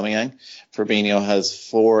expensive Aubameyang? Firmino has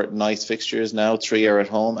 4 nice fixtures now, 3 are at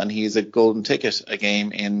home, and he's a golden ticket a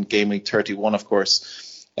game in game week 31, of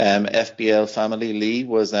course. FBL family Lee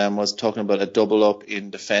was talking about a double up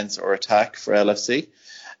in defence or attack for LFC.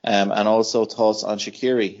 And also thoughts on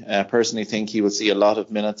Shaqiri. I personally think he will see a lot of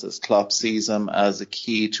minutes as Klopp sees him as a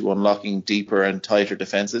key to unlocking deeper and tighter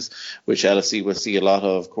defences, which LFC will see a lot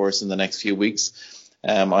of course, in the next few weeks.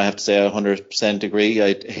 I have to say I 100% agree.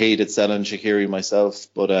 I hated selling Shaqiri myself,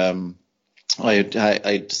 but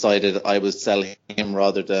I decided I would sell him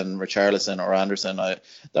rather than Richarlison or Anderson.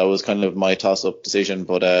 That was kind of my toss-up decision,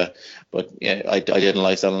 but yeah, I didn't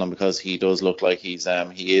like selling him because he does look like he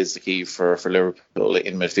is the key for Liverpool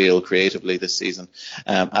in midfield creatively this season.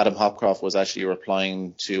 Adam Hopcroft was actually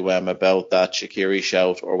replying to about that Shaqiri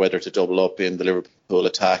shout or whether to double up in the Liverpool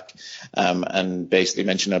attack, and basically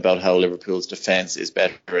mentioned about how Liverpool's defence is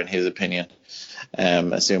better in his opinion,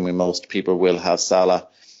 assuming most people will have Salah.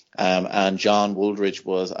 And John Wooldridge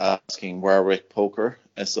was asking, Warwick Poker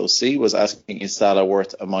SOC was asking, is Salah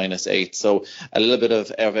worth a -8? So a little bit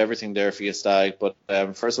of everything there for you, Stag. But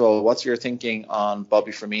first of all, what's your thinking on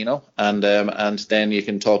Bobby Firmino? And then you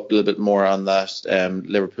can talk a little bit more on that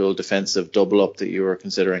Liverpool defensive double up that you were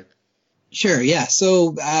considering. Sure, yeah.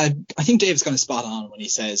 So I think Dave's kind of spot on when he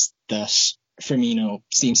says that Firmino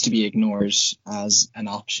seems to be ignored as an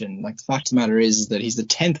option. Like, the fact of the matter is that he's the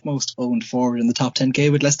 10th most owned forward in the top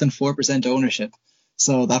 10k with less than 4% ownership.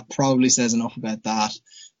 So that probably says enough about that.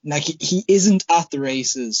 Like, he isn't at the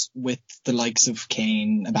races with the likes of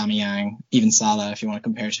Kane, Aubameyang, even Salah, if you want to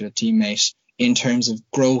compare to a teammate, in terms of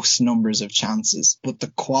gross numbers of chances. But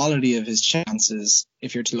the quality of his chances,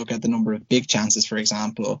 if you're to look at the number of big chances, for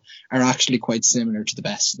example, are actually quite similar to the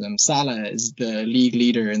best of them. Salah is the league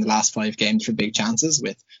leader in the last 5 games for big chances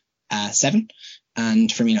with 7,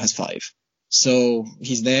 and Firmino has 5. So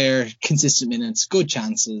he's there, consistent minutes, good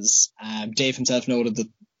chances. Dave himself noted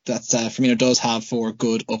that Firmino does have 4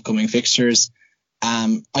 good upcoming fixtures.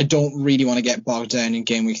 I don't really want to get bogged down in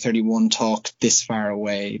game week 31 talk this far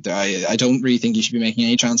away. I don't really think you should be making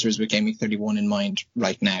any transfers with game week 31 in mind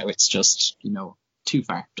right now. It's just, too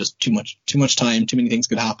far, just too much time, too many things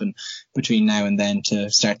could happen between now and then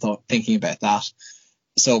to start thinking about that.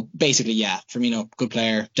 So basically, yeah, Firmino, good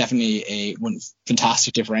player, definitely one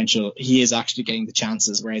fantastic differential. He is actually getting the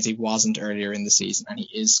chances, whereas he wasn't earlier in the season, and he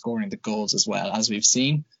is scoring the goals as well, as we've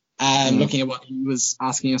seen. Looking at what he was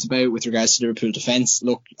asking us about with regards to Liverpool defence,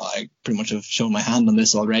 look, I pretty much have shown my hand on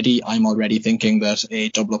this already. I'm already thinking that a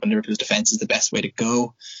double up in Liverpool's defence is the best way to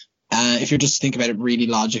go. If you're just to think about it really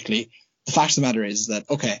logically, the fact of the matter is that,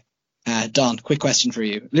 okay, Don, quick question for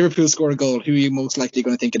you. Liverpool score a goal. Who are you most likely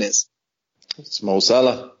going to think it is? It's Mo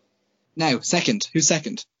Salah. Now, second. Who's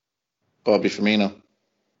second? Bobby Firmino.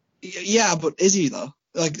 Yeah, but is he though?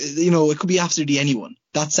 Like, it could be absolutely anyone.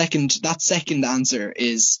 That second answer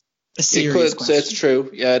is a serious question. It's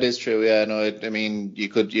true. Yeah, it is true. Yeah, no, I mean, you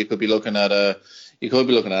could be looking at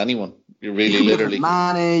anyone. You really, literally.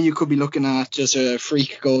 Mane, you could be looking at just a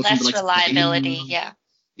freak goal. Less reliability, yeah.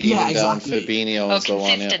 Even exactly. Fabinho and so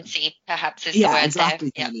on. Consistency, perhaps, is the word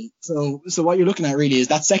exactly, there. Yeah. So what you're looking at really is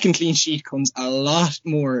that second clean sheet comes a lot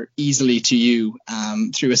more easily to you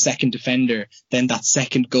through a second defender than that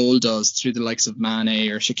second goal does through the likes of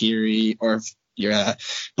Mane or Shaqiri or your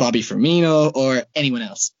Bobby Firmino or anyone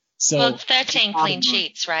else. So it's 13 clean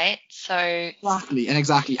sheets, right? So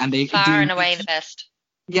exactly, and they far and away the best.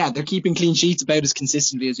 Yeah, they're keeping clean sheets about as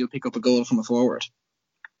consistently as you'll pick up a goal from a forward.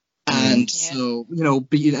 And so,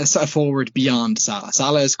 a forward beyond Salah.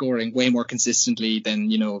 Salah is scoring way more consistently than,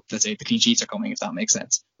 let's say the clean sheets are coming, if that makes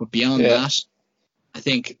sense. But beyond that, I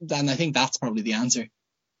think that's probably the answer.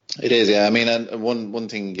 It is, yeah. I mean, and one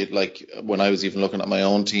thing, like when I was even looking at my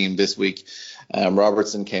own team this week,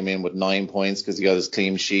 Robertson came in with 9 points because he got his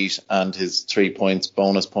clean sheet and his 3 points,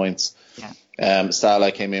 bonus points. Yeah.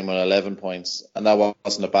 Salah came in with 11 points, and that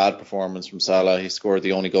wasn't a bad performance from Salah. He scored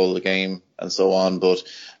the only goal of the game and so on, but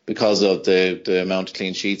because of the amount of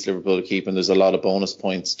clean sheets Liverpool are keeping, there's a lot of bonus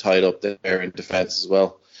points tied up there in defence as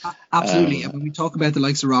well. Absolutely. And when we talk about the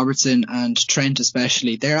likes of Robertson and Trent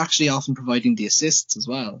especially, they're actually often providing the assists as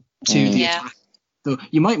well to the attack. So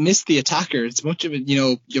you might miss the attacker. It's much of it,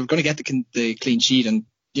 you're going to get the clean sheet, and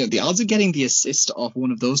the odds of getting the assist off one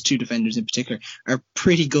of those two defenders in particular are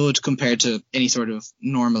pretty good compared to any sort of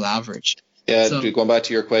normal average. Yeah, so, going back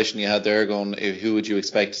to your question you had there, who would you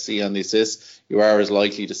expect to see on the assist? You are as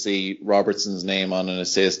likely to see Robertson's name on an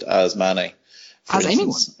assist as Mane. As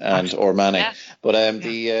anyone, or Mane. Yeah. But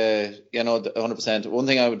the 100%. One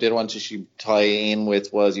thing I did want to tie in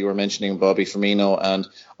with was you were mentioning Bobby Firmino, and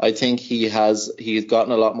I think he's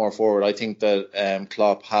gotten a lot more forward. I think that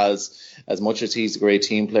Klopp has, as much as he's a great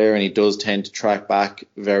team player and he does tend to track back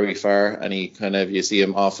very far, and you see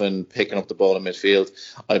him often picking up the ball in midfield.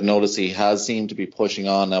 I've noticed he has seemed to be pushing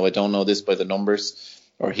on. Now I don't know this by the numbers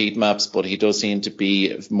or heat maps, but he does seem to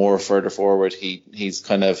be more further forward. He's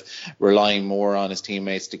kind of relying more on his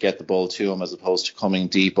teammates to get the ball to him as opposed to coming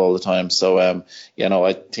deep all the time. So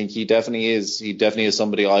I think he definitely is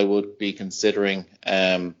somebody I would be considering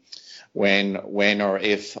when or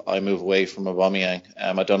if I move away from Aubameyang.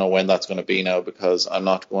 I don't know when that's going to be now, because I'm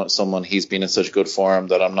not someone, he's been in such good form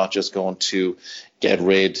that I'm not just going to get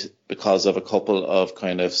rid because of a couple of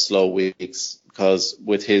kind of slow weeks. Because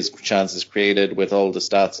with his chances created, with all the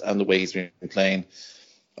stats and the way he's been playing,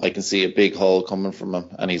 I can see a big haul coming from him,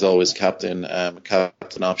 and he's always captain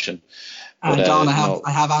option. But, Don, I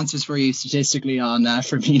have answers for you statistically on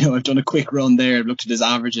Firmino. I've done a quick run there. I've looked at his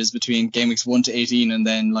averages between game weeks 1 to 18 and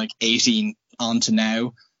then like 18 on to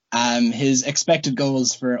now. His expected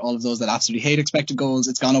goals, for all of those that absolutely hate expected goals,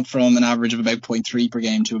 it's gone up from an average of about 0.3 per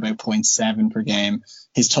game to about 0.7 per game.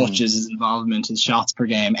 His touches, his involvement, his shots per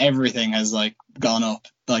game, everything has gone up.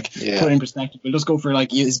 Put in perspective, we'll just go for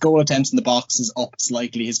his goal attempts in the box is up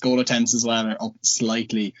slightly. His goal attempts as well are up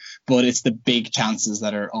slightly, but it's the big chances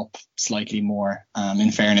that are up slightly more.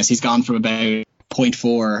 In fairness, he's gone from about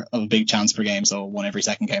 0.4 of a big chance per game, so one every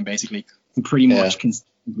second game basically, and pretty much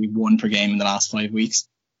consistently one per game in the last 5 weeks.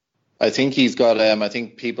 I think he's got. I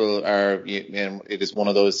think people are. It is one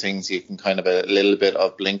of those things you can kind of a little bit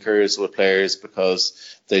of blinkers with players,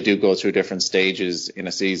 because they do go through different stages in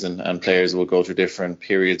a season, and players will go through different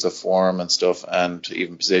periods of form and stuff, and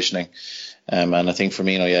even positioning. And I think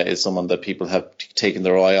Firmino, is someone that people have taken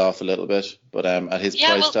their eye off a little bit. But at his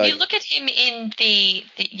price tag, you look at him in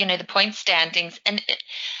the point standings, and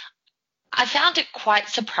I found it quite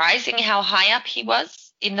surprising how high up he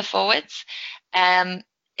was in the forwards.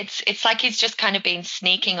 It's like he's just kind of been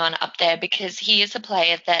sneaking on up there, because he is a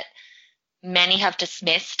player that many have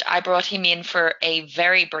dismissed. I brought him in for a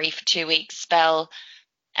very brief 2-week spell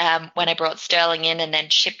when I brought Sterling in, and then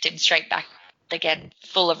shipped him straight back again,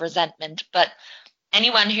 full of resentment. But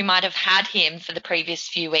anyone who might have had him for the previous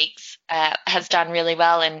few weeks has done really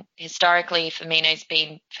well, and historically Firmino's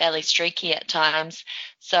been fairly streaky at times.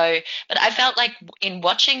 But I felt like in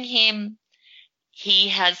watching him, he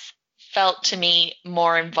has felt to me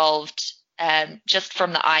more involved just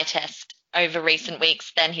from the eye test over recent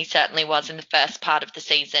weeks than he certainly was in the first part of the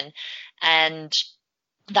season. And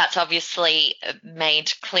that's obviously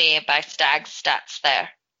made clear by Stag's stats there.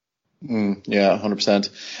 100%.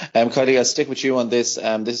 Kylie, I'll stick with you on this.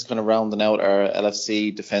 This is kind of rounding out our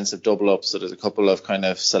LFC defensive double up. So there's a couple of kind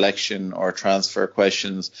of selection or transfer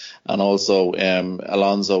questions, and also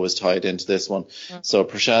Alonso is tied into this one. So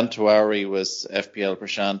Prashant Tiwari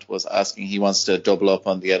Prashant was asking, he wants to double up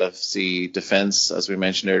on the LFC defense, as we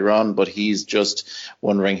mentioned earlier on, but he's just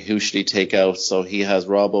wondering who should he take out. So he has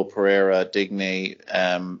Robbo, Pereira, Digne,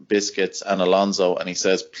 Biscuits and Alonso, and he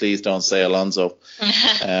says, please don't say Alonso.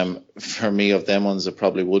 For me, of them ones, it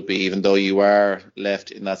probably would be, even though you are left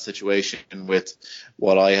in that situation with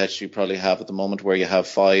what I actually probably have at the moment, where you have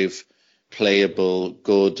 5 playable,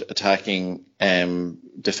 good attacking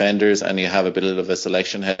defenders, and you have a bit of a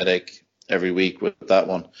selection headache every week with that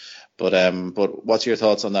one. But what's your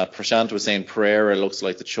thoughts on that? Prashant was saying Pereira looks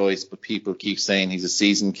like the choice, but people keep saying he's a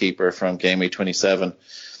season keeper from game week 27.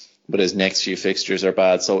 But his next few fixtures are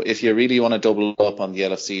bad. So if you really want to double up on the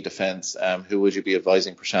LFC defence, who would you be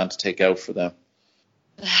advising Prashant to take out for them?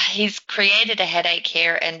 he's created a headache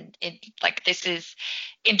here, and this is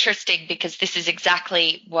interesting because this is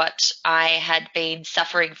exactly what I had been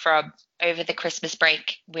suffering from over the Christmas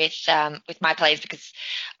break with my plays, because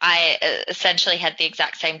I essentially had the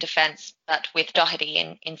exact same defense but with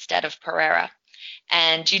Doherty instead of Pereira,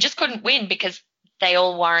 and you just couldn't win because they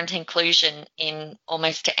all warrant inclusion in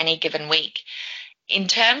almost any given week. In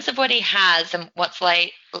terms of what he has and what's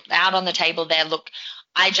laid out on the table there, look,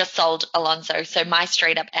 I just sold Alonso, so my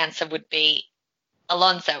straight up answer would be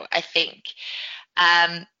Alonso, I think.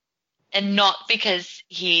 And not because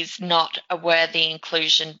he's not a worthy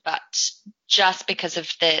inclusion, but just because of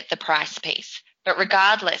the price piece. But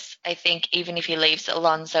regardless, I think even if he leaves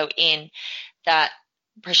Alonso in, that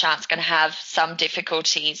Prashant's going to have some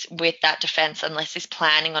difficulties with that defence unless he's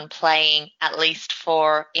planning on playing at least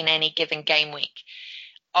 4 in any given game week.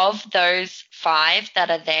 Of those 5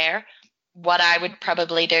 that are there, what I would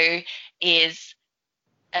probably do is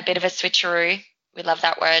a bit of a switcheroo. We love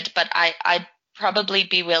that word, but I'd probably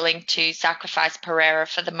be willing to sacrifice Pereira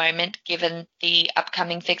for the moment, given the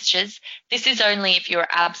upcoming fixtures. This is only if you're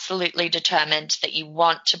absolutely determined that you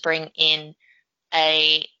want to bring in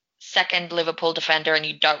a second Liverpool defender and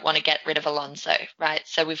you don't want to get rid of Alonso, right?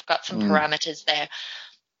 So we've got some parameters there.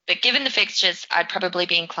 But given the fixtures, I'd probably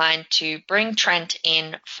be inclined to bring Trent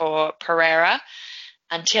in for Pereira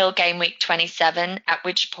until game week 27, at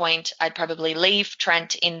which point I'd probably leave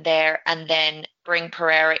Trent in there and then bring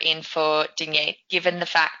Pereira in for Digne, given the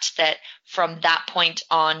fact that from that point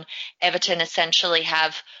on, Everton essentially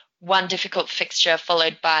have one difficult fixture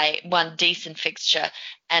followed by one decent fixture,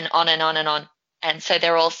 and on and on and on. And so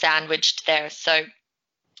they're all sandwiched there. So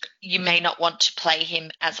you may not want to play him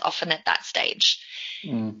as often at that stage.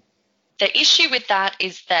 The issue with that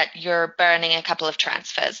is that you're burning a couple of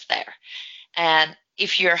transfers there. And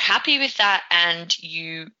if you're happy with that and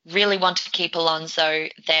you really want to keep Alonso,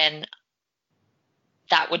 then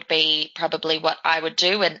that would be probably what I would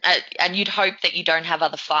do. And you'd hope that you don't have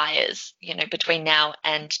other fires, between now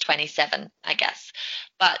and 27, I guess.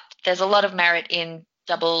 But there's a lot of merit in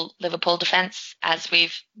double Liverpool defence, as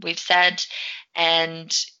we've said.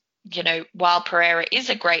 And, while Pereira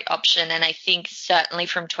is a great option, and I think certainly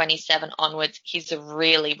from 27 onwards, he's a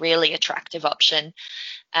really, really attractive option,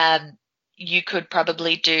 you could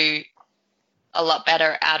probably do a lot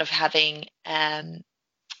better out of having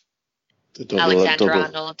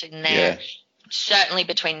Alexander-Arnold in there, certainly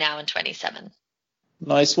between now and 27.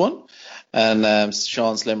 Nice one. And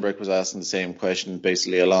Sean Slimbrick was asking the same question,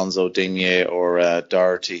 basically Alonso, Digne or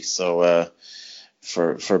Doherty. So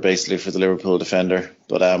for the Liverpool defender.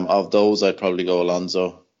 But of those, I'd probably go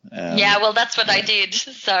Alonso. Well, that's what I did.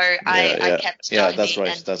 So I kept Doherty. Yeah,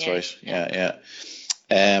 that's right. Yeah.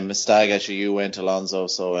 Stag, actually, you went Alonso,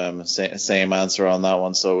 so same answer on that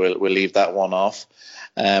one. So we'll leave that one off.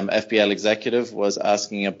 FPL Executive was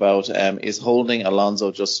asking about is holding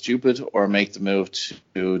Alonso just stupid or make the move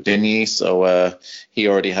to Digne? So he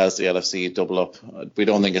already has the LFC double up. We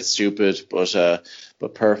don't think it's stupid, but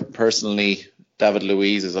personally, David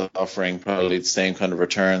Luiz is offering probably the same kind of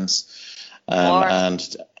returns. Better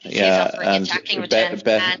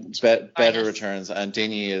returns, and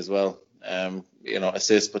Digne as well.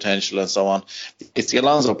 Assist potential and so on. It's the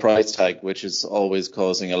Alonso price tag which is always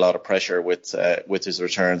causing a lot of pressure with his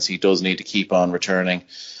returns. He does need to keep on returning,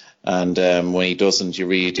 and when he doesn't, you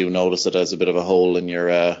really do notice it as a bit of a hole in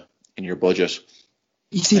your budget.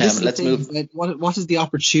 You see, this is the thing. What is the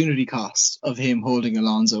opportunity cost of him holding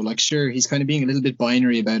Alonso? Like, sure, he's kind of being a little bit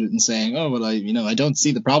binary about it and saying, "Oh, well, I don't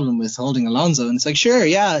see the problem with holding Alonso." And it's like, sure,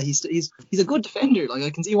 yeah, he's a good defender. Like, I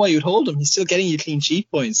can see why you'd hold him. He's still getting you clean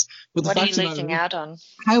sheet points. But what are you losing out on?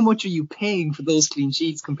 How much are you paying for those clean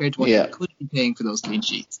sheets compared to what you could be paying for those clean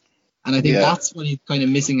sheets? And I think that's what he's kind of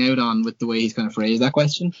missing out on with the way he's kind of phrased that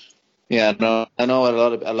question. Yeah, no, I know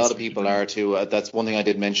a lot of people are too. That's one thing I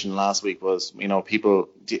did mention last week was, people,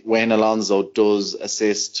 when Alonso does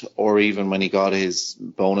assist, or even when he got his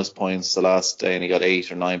bonus points the last day and he got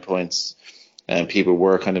 8 or 9 points, and people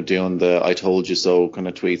were kind of doing the "I told you so" kind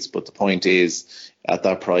of tweets. But the point is, at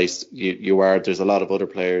that price, there's a lot of other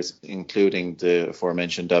players, including the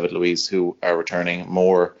aforementioned David Luiz, who are returning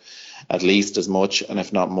more, at least as much, and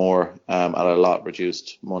if not more, at a lot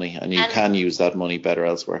reduced money, and you can use that money better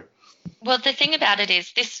elsewhere. Well, the thing about it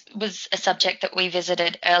is this was a subject that we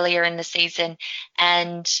visited earlier in the season,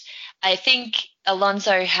 and I think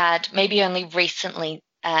Alonso had maybe only recently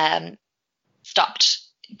stopped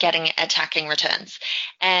getting attacking returns.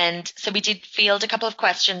 And so we did field a couple of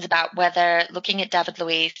questions about whether looking at David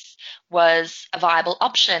Luiz was a viable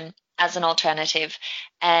option. as an alternative.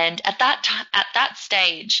 And at that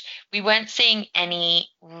stage, we weren't seeing any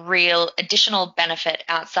real additional benefit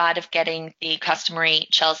outside of getting the customary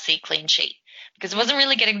Chelsea clean sheet, because it wasn't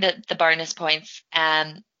really getting the bonus points,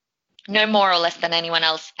 no more or less than anyone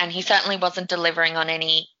else. And he certainly wasn't delivering on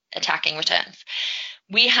any attacking returns.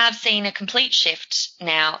 We have seen a complete shift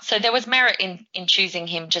now. So there was merit in choosing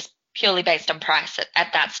him just purely based on price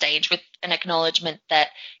at that stage, with an acknowledgement that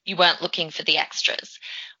you weren't looking for the extras.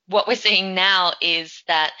 What we're seeing now is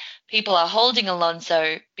that people are holding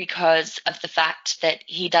Alonso because of the fact that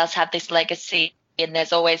he does have this legacy, and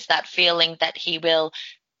there's always that feeling that he will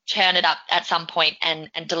turn it up at some point and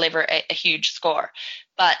deliver a huge score.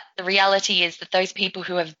 But the reality is that those people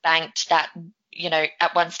who have banked that,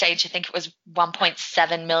 at one stage, I think it was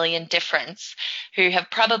 1.7 million difference, who have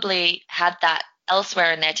probably had that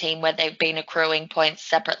elsewhere in their team where they've been accruing points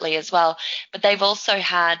separately as well. But they've also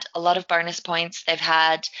had a lot of bonus points. They've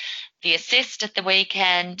had the assist at the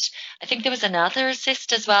weekend. I think there was another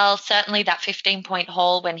assist as well. Certainly that 15-point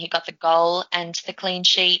haul when he got the goal and the clean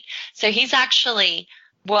sheet. So he's actually,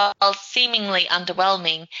 while seemingly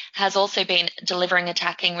underwhelming, has also been delivering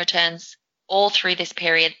attacking returns all through this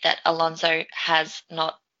period that Alonso has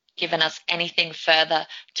not given us anything further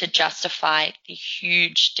to justify the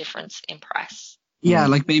huge difference in price. Yeah,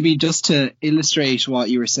 like maybe just to illustrate what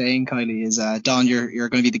you were saying, Kylie, is Don, you're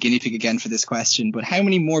going to be the guinea pig again for this question, but how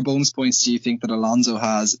many more bonus points do you think that Alonso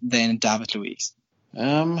has than David Luiz?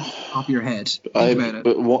 Off your head. Think about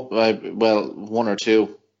it. Well, one or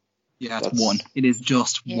two. Yeah, it's one. It is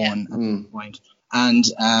just one at this point. And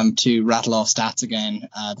to rattle off stats again,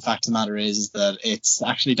 the fact of the matter is that it's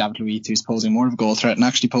actually David Luiz who's posing more of a goal threat and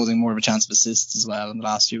actually posing more of a chance of assists as well in the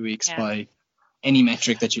last few weeks by any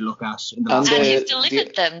metric that you look at. In the last and he's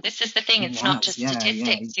delivered them. This is the thing. It's not just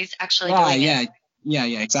statistics. He's actually doing it. Yeah,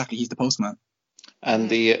 exactly. He's the postman. And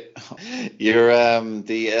the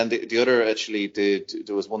other, actually,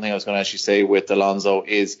 there was one thing I was going to actually say with Alonso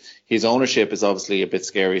is his ownership is obviously a bit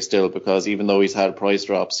scary still, because even though he's had price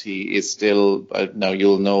drops, he is still, now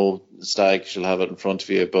you'll know, Stag, she'll have it in front of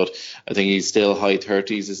you, but I think he's still high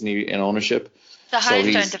 30s, isn't he, in ownership? The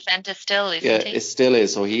highest owned defender still, isn't he? Yeah, it still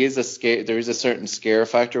is. So he is there is a certain scare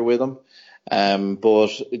factor with him. But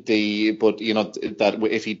that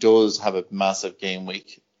if he does have a massive game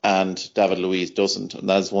week and David Luiz doesn't, and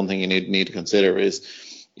that's one thing you need to consider,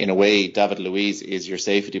 is in a way David Luiz is your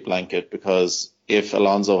safety blanket, because if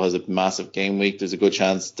Alonso has a massive game week, there's a good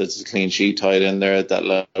chance there's a clean sheet tied in there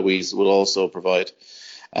that Luiz will also provide.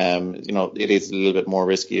 It is a little bit more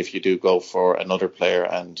risky if you do go for another player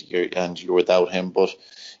and you're without him. But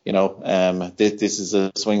this is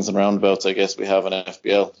a swings and roundabouts, I guess, we have in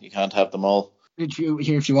FPL. You can't have them all. If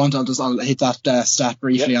you want, I'll hit that stat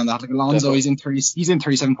briefly on that. Like Alonso, he's in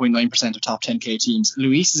 37.9% of top 10k teams.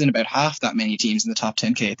 Luiz is in about half that many teams in the top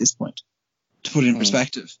 10k at this point, to put it in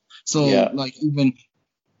perspective. So even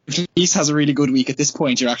if Luiz has a really good week at this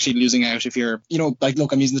point, you're actually losing out if you're, look,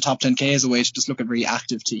 I'm using the top 10k as a way to just look at very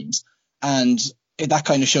active teams. And that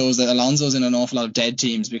kind of shows that Alonso's in an awful lot of dead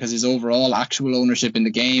teams, because his overall actual ownership in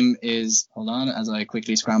the game is, hold on as I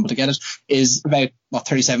quickly scramble to get it, is about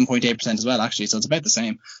 37.8% as well, actually. So it's about the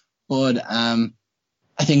same. But I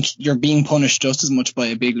think you're being punished just as much by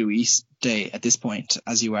a big Luiz day at this point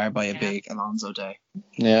as you are by a big Alonso day.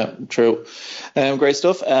 Yeah, true. Great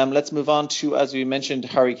stuff. Let's move on to, as we mentioned,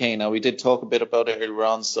 Harry Kane. Now, we did talk a bit about it earlier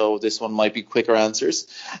on, so this one might be quicker answers.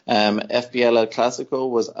 FBL El Clasico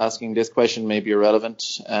was asking this question, may be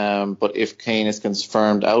irrelevant, but if Kane is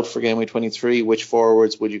confirmed out for game week 23, which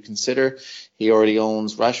forwards would you consider? He already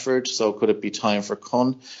owns Rashford, so could it be time for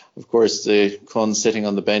Kun? Of course, the Kun sitting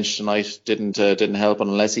on the bench tonight didn't help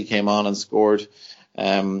unless he came on and scored.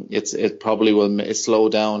 It probably will slow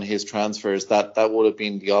down his transfers. That would have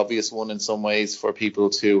been the obvious one in some ways for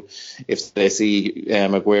people to, if they see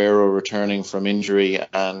Aguero returning from injury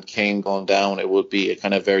and Kane going down, it would be a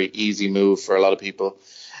kind of very easy move for a lot of people.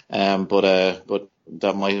 But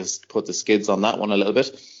that might have put the skids on that one a little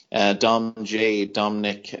bit.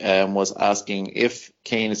 Dominic was asking, if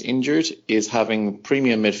Kane is injured, is having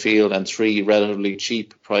premium midfield and three relatively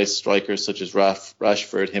cheap price strikers such as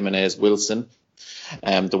Rashford, Jimenez, Wilson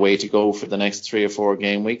the way to go for the next 3 or 4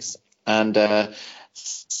 game weeks? And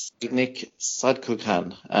Nick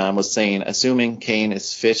Sadkukan was saying, assuming Kane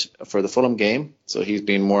is fit for the Fulham game, so he's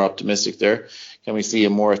been more optimistic there, can we see a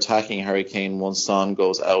more attacking Harry Kane once Son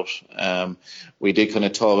goes out? We did kind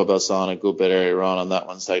of talk about Son a good bit earlier on that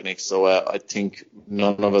one, Sagnick. So I think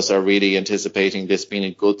none of us are really anticipating this being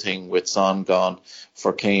a good thing with Son gone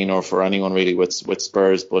for Kane or for anyone really with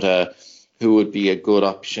Spurs. But who would be a good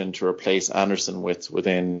option to replace Anderson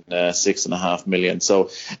within 6.5 million. So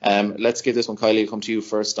let's give this one, Kylie, come to you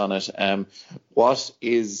first on it. What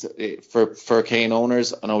is, for Kane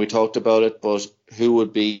owners, I know we talked about it, but who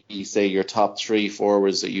would be, say, your top 3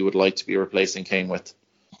 forwards that you would like to be replacing Kane with?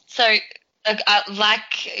 So, like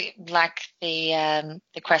the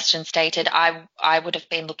question stated, I would have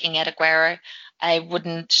been looking at Aguero. I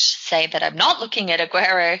wouldn't say that I'm not looking at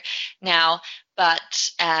Aguero now, but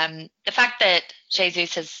the fact that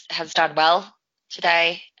Jesus has done well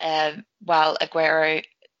today, while Aguero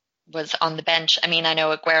was on the bench. I mean, I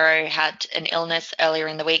know Aguero had an illness earlier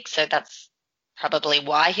in the week, so that's probably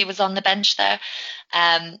why he was on the bench there.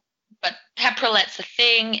 But Pep Roulette's a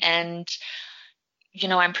thing, and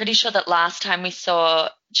I'm pretty sure that last time we saw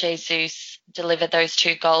Jesus deliver those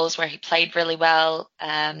 2 goals where he played really well,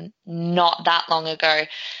 not that long ago,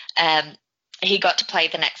 he got to play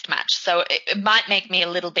the next match. So it might make me a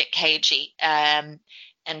little bit cagey, and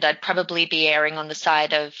I'd probably be erring on the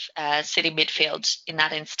side of City midfield in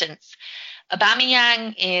that instance.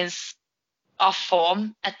 Aubameyang is off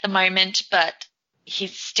form at the moment, but he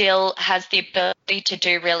still has the ability to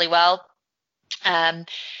do really well.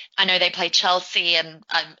 I know they play Chelsea, and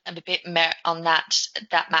I'm a bit meh on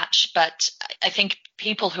that match, but I think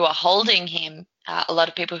people who are holding him, a lot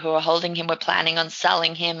of people who are holding him were planning on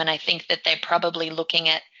selling him, and I think that they're probably looking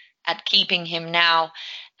at keeping him now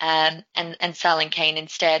and selling Kane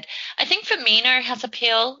instead. I think Firmino has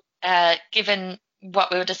appeal, given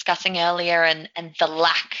what we were discussing earlier and the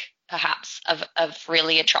lack, perhaps, of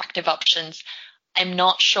really attractive options. I'm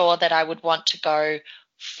not sure that I would want to go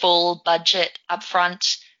full budget up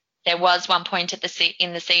front. There was one point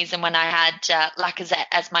in the season when I had Lacazette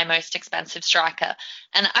as my most expensive striker,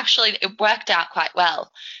 and actually it worked out quite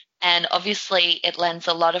well. And obviously it lends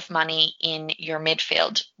a lot of money in your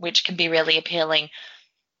midfield, which can be really appealing.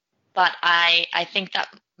 But I think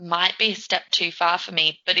that might be a step too far for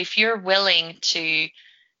me. But if you're willing to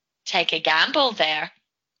take a gamble there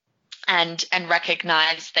and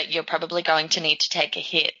recognize that you're probably going to need to take a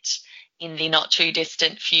hit in the not too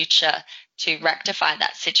distant future to rectify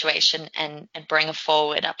that situation and bring a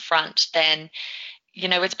forward up front, then,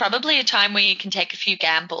 it's probably a time where you can take a few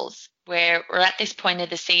gambles, where we're at this point of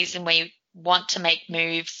the season where you want to make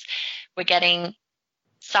moves. We're getting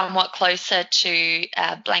somewhat closer to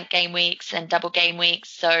blank game weeks and double game weeks.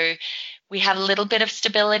 So we have a little bit of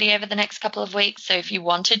stability over the next couple of weeks. So if you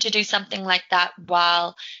wanted to do something like that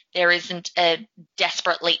while there isn't a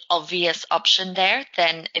desperately obvious option there,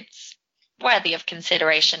 then it's worthy of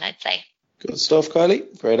consideration, I'd say. Good stuff,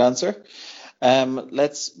 Kylie. Great answer.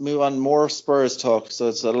 Let's move on. More Spurs talk. So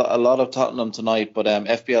it's a lot of Tottenham tonight, but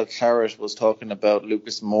FBL Claret was talking about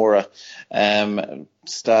Lucas Moura.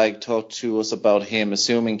 Stag talked to us about him.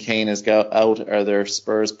 Assuming Kane is out, are there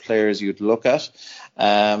Spurs players you'd look at?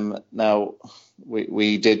 Now,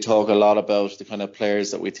 we did talk a lot about the kind of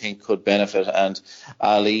players that we think could benefit, and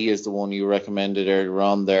Ali is the one you recommended earlier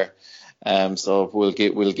on there. So we'll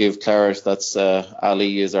give Claret, that's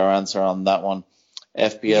Ali is our answer on that one.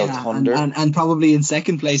 FBL Thunder. And probably in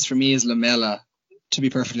second place for me is Lamela, to be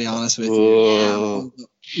perfectly honest with you.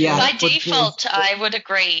 Yeah. By default, I would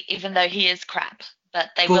agree, even though he is crap.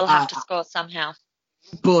 But they will have to score somehow.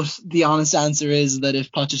 But the honest answer is that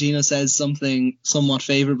if Pochettino says something somewhat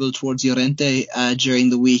favourable towards Llorente during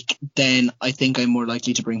the week, then I think I'm more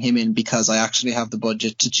likely to bring him in, because I actually have the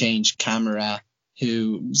budget to change Camara,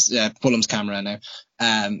 Fulham's Camara now,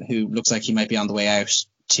 who looks like he might be on the way out,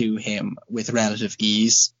 to him with relative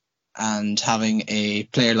ease. And having a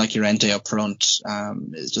player like Llorente up front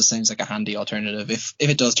it just seems like a handy alternative. If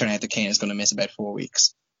it does turn out that Kane is going to miss about 4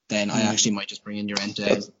 weeks, then I actually might just bring in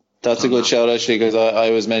Llorente. That's a good shout, actually, because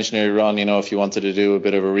I was mentioning earlier on, if you wanted to do a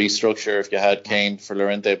bit of a restructure, if you had Kane for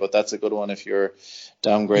Llorente, but that's a good one if you're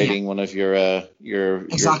downgrading one of your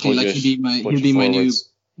exactly, your like he'll be my new.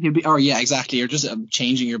 Exactly. You're just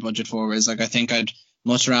changing your budget forwards. Like, I think I'd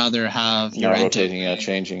much rather have rotating,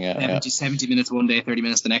 changing, 70 minutes one day, 30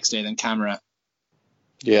 minutes the next day than Camara.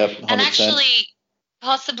 Yeah, 100%. And actually,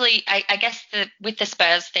 possibly, I guess with the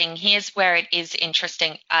Spurs thing, here's where it is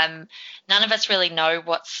interesting. None of us really know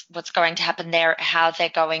what's going to happen there, how they're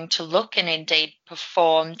going to look and indeed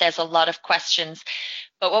perform. There's a lot of questions.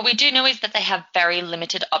 But what we do know is that they have very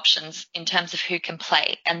limited options in terms of who can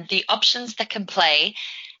play. And the options that can play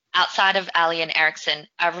outside of Ali and Eriksen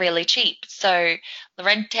are really cheap. So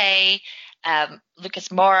Llorente, Lucas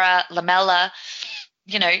Moura, Lamela,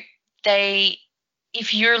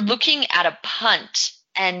 if you're looking at a punt,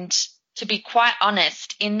 and to be quite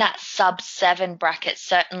honest, in that sub-7 bracket,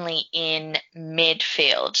 certainly in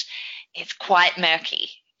midfield, it's quite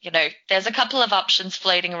murky. there's a couple of options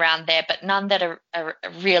floating around there, but none that are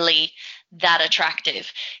really that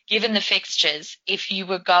attractive. Given the fixtures, if you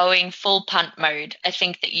were going full punt mode, I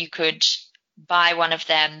think that you could buy one of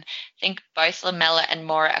them. I think both Lamela and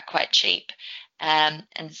Moura are quite cheap. And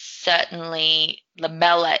certainly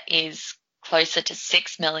Lamela is closer to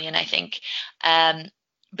 6 million, I think.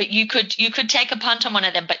 But you could take a punt on one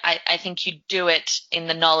of them, but I think you'd do it in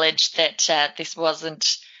the knowledge that this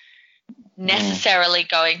wasn't necessarily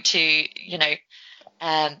going to,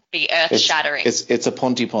 be earth-shattering. It's a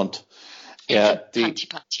punty punt. Punty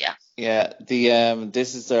punt, yeah. Yeah,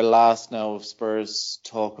 this is their last now of Spurs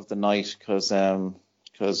talk of the night because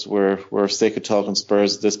we're sick of talking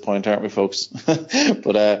Spurs at this point, aren't we, folks?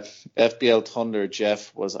 But FBL Thunder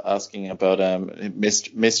Jeff was asking about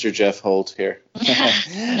Mr. Jeff Holt here.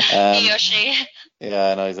 He or she.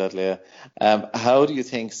 Yeah, I know exactly. Yeah. How do you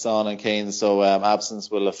think Son and Kane's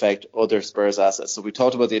absence will affect other Spurs assets? So we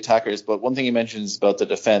talked about the attackers, but one thing he mentioned is about the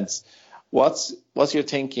defence. What's your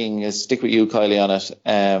thinking? Stick with you, Kylie, on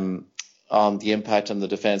it. On the impact on the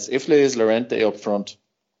defence. If Luis Llorente up front,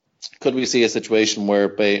 could we see a situation where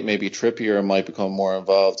maybe Trippier might become more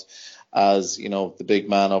involved as the big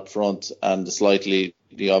man up front and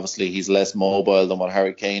obviously he's less mobile than what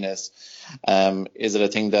Harry Kane is? Is it a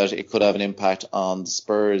thing that it could have an impact on the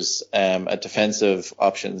Spurs at defensive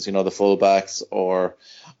options, the fullbacks or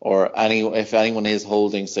if anyone is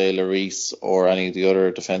holding, say, Lloris or any of the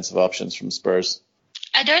other defensive options from Spurs?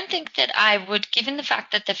 I don't think that I would, given the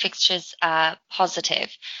fact that the fixtures are positive,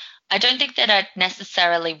 I don't think that I'd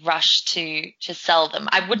necessarily rush to sell them.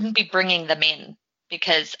 I wouldn't be bringing them in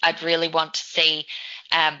because I'd really want to see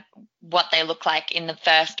what they look like in the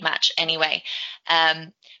first match anyway.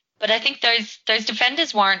 But I think those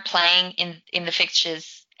defenders weren't playing in the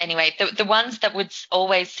fixtures anyway. The ones that would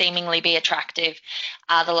always seemingly be attractive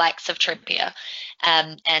are the likes of Trippier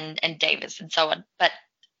and Davis and so on. But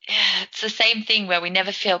it's the same thing where we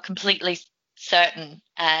never feel completely certain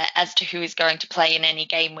as to who is going to play in any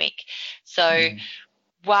game week. So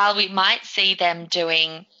while we might see them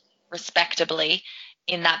doing respectably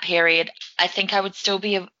in that period, I think I would still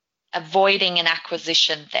be avoiding an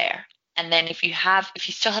acquisition there. And then if you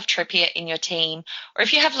still have Trippier in your team, or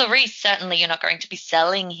if you have Lloris, certainly you're not going to be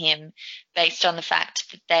selling him based on the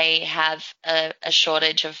fact that they have a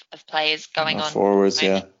shortage of players going on. Forwards,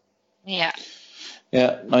 yeah. Yeah.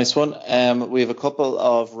 Yeah, nice one. We have a couple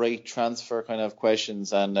of rate transfer kind of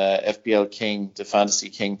questions, and FBL King, the Fantasy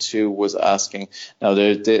King 2, was asking. Now,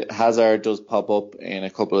 the Hazard does pop up in a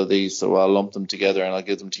couple of these, so I'll lump them together and I'll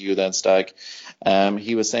give them to you then, Stag.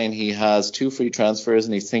 He was saying he has 2 free transfers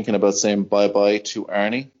and he's thinking about saying bye-bye to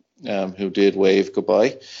Arnie, who did wave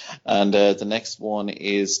goodbye. And the next one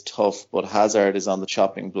is tough, but Hazard is on the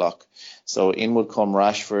chopping block. So in would come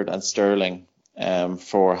Rashford and Sterling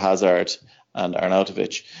for Hazard and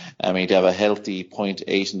Arnautovic. He'd have a healthy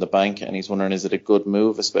 0.8 in the bank, and he's wondering, is it a good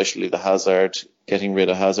move, especially the Hazard, getting rid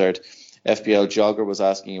of Hazard? FBL Jogger was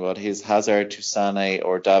asking about his Hazard to Sané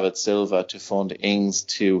or David Silva to fund Ings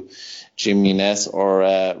to Jimenez or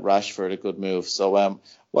Rashford a good move. So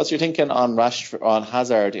what's your thinking on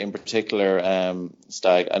Hazard in particular,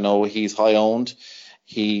 Stag? I know he's high owned.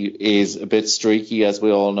 He is a bit streaky, as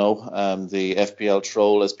we all know, the FPL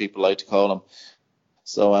troll, as people like to call him.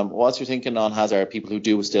 So what's your thinking on Hazard, people who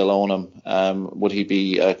do still own him? Would he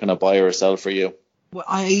be a kind of buy or sell for you? Well,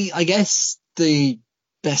 I guess the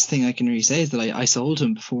best thing I can really say is that I sold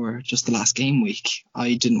him before just the last game week.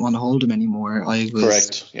 I didn't want to hold him anymore.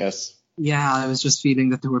 Correct, yes. Yeah, I was just feeling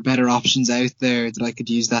that there were better options out there, that I could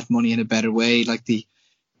use that money in a better way.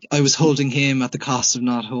 I was holding him at the cost of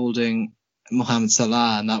not holding Mohamed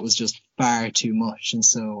Salah, and that was just far too much, and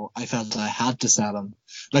so I felt I had to sell him.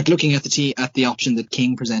 Looking at the option that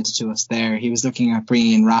King presented to us there, he was looking at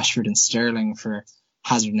bringing in Rashford and Sterling for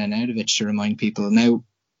Hazard and Arnautovic, to remind people. Now,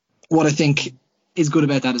 what I think is good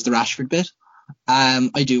about that is the Rashford bit.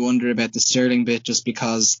 I do wonder about the Sterling bit, just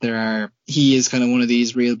because he is kind of one of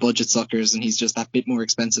these real budget suckers, and he's just that bit more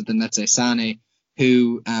expensive than, let's say, Sané,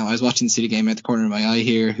 who I was watching the City game out the corner of my eye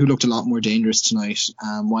here, who looked a lot more dangerous tonight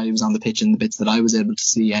while he was on the pitch in the bits that I was able to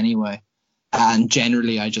see anyway. And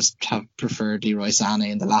generally, I just have preferred Leroy Sané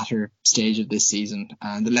in the latter stage of this season,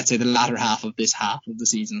 and let's say the latter half of this half of the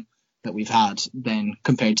season that we've had, then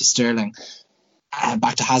compared to Sterling.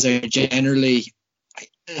 Back to Hazard, generally,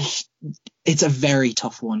 it's a very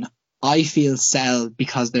tough one. I feel sell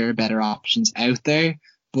because there are better options out there,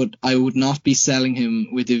 but I would not be selling him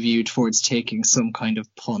with a view towards taking some kind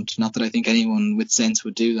of punt. Not that I think anyone with sense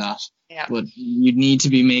would do that, but you'd need to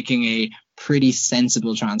be making a pretty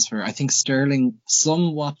sensible transfer. I think Sterling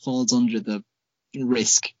somewhat falls under the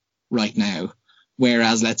risk right now,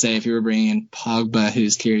 Whereas, let's say if you were bringing in Pogba,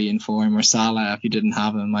 who's clearly in form, or Salah, if you didn't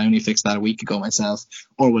have him, I only fixed that a week ago myself,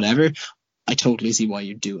 or whatever, I totally see why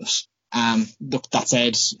you'd do it. Look, that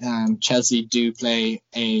said, Chelsea do play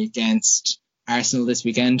against Arsenal this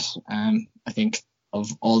weekend. I think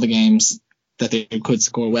of all the games that they could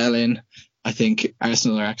score well in, I think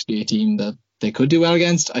Arsenal are actually a team that they could do well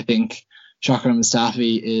against. I think Shakran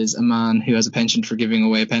Mustafi is a man who has a penchant for giving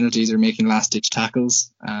away penalties or making last-ditch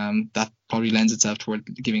tackles. That probably lends itself toward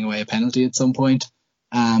giving away a penalty at some point.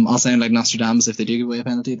 I'll sound like Nostradamus if they do give away a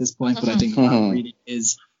penalty at this point, but I think that really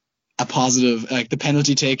is a positive. Like, the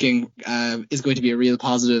penalty taking is going to be a real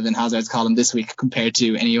positive in Hazard's column this week compared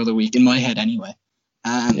to any other week, in my head anyway.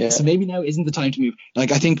 So maybe now isn't the time to move.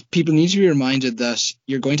 Like, I think people need to be reminded that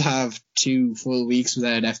you're going to have 2 full weeks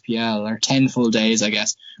without FPL, or 10 full days, I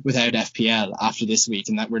guess, without FPL after this week,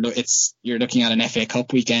 and that you're looking at an FA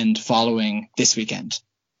Cup weekend following this weekend,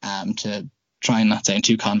 to try and not sound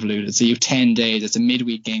too convoluted. So you have 10 days. It's a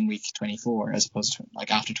midweek game week 24 as opposed to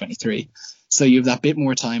like after 23. So you have that bit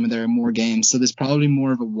more time and there are more games. So there's probably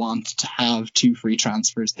more of a want to have 2 free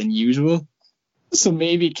transfers than usual. So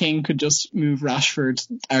maybe King could just move Rashford,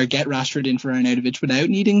 or get Rashford in for Arnautovic without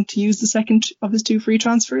needing to use the second of his 2 free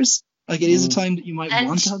transfers. Like, it is a time that you might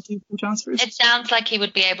want to have 2 free transfers. It sounds like he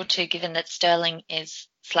would be able to, given that Sterling is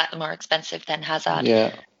slightly more expensive than Hazard.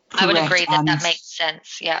 Yeah. I would agree that makes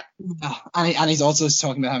sense, yeah. And he's also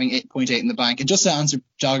talking about having 8.8 in the bank. And just to answer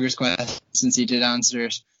Jogger's question, since he did answer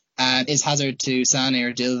it, is Hazard to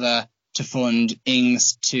Sané or Silva to fund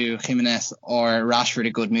Ings to Jimenez or Rashford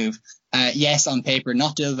a good move? Yes, on paper,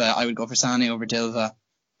 not Silva. I would go for Sané over Silva.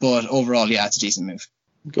 But overall, yeah, it's a decent move.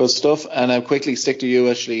 Good stuff. And I'll quickly stick to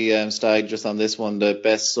you, actually, Stag, just on this one. The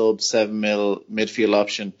best sub 7 mil midfield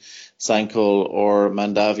option, Sankol or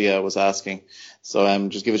Mandavia, was asking. So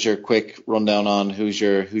just give us your quick rundown on who's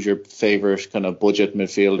your favourite kind of budget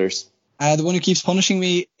midfielders. The one who keeps punishing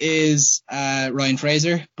me is Ryan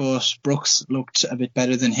Fraser, but Brooks looked a bit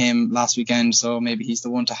better than him last weekend, so maybe he's the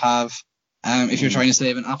one to have. If you're trying to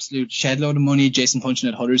save an absolute shed load of money, Jason Punchin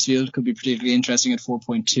at Huddersfield could be particularly interesting at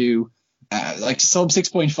 4.2. Like sub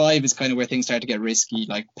 6.5 is kind of where things start to get risky.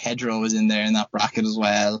 Like Pedro is in there in that bracket as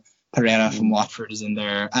well. Pereira from Watford is in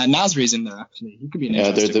there. Nasri is in there, actually. He could be an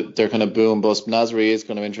interesting. They're kind of boom bust. Nasri is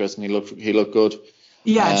kind of interesting. He looked good.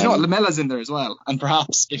 Yeah, do you know what? Lamella's in there as well. And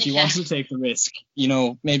perhaps if you wanted to take the risk,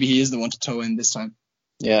 maybe he is the one to toe in this time.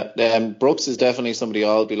 Yeah, Brooks is definitely somebody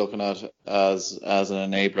I'll be looking at as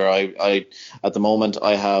an enabler. I at the moment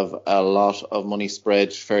I have a lot of money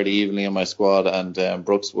spread fairly evenly in my squad, and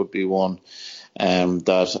Brooks would be one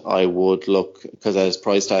that I would look, because at his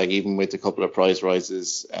price tag, even with a couple of price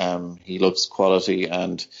rises, he looks quality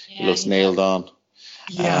and he looks nailed on.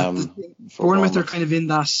 Yeah, Bournemouth are kind of in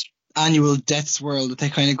that annual deaths world that they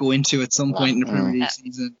kind of go into at some point in the Premier League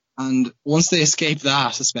season, and once they escape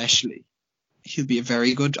that, especially, he'll be a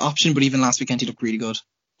very good option. But even last weekend he looked really good.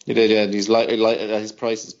 He did, yeah. He's his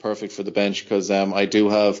price is perfect for the bench, because I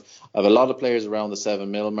have a lot of players around the 7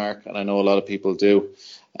 mil mark, and I know a lot of people do,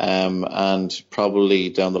 and probably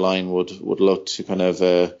down the line would look to kind of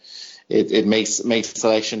it makes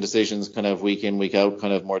selection decisions kind of week in, week out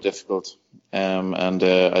kind of more difficult. And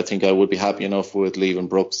I think I would be happy enough with leaving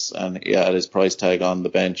Brooks and at his price tag on the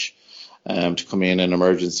bench to come in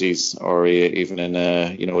emergencies, or even in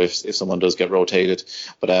if someone does get rotated.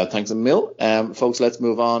 But thanks a mil. Folks, let's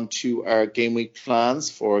move on to our game week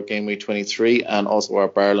plans for game week 23, and also our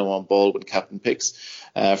Barlow on Baldwin captain picks.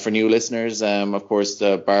 For new listeners, of course,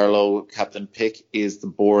 the Barlow captain pick is the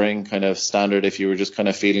boring kind of standard if you were just kind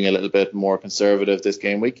of feeling a little bit more conservative this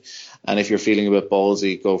game week. And if you're feeling a bit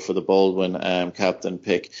ballsy, go for the Baldwin captain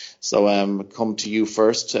pick. So come to you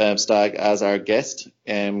first, Stag, as our guest.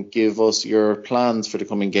 Give us your plans for the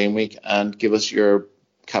coming game week and give us your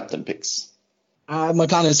captain picks. My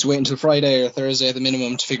plan is to wait until Friday or Thursday at the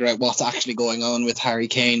minimum to figure out what's actually going on with Harry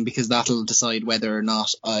Kane, because that'll decide whether or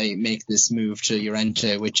not I make this move to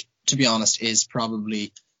Llorente, which, to be honest, is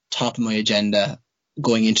probably top of my agenda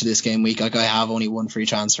going into this game week. Like, I have only 1 free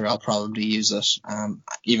transfer. I'll probably use it,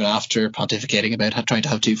 even after pontificating about trying to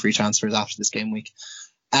have 2 free transfers after this game week.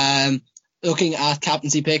 Looking at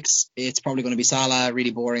captaincy picks, it's probably going to be Salah,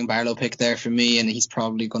 really boring Barlow pick there for me, and he's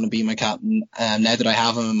probably going to be my captain. Now that I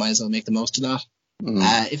have him, I might as well make the most of that.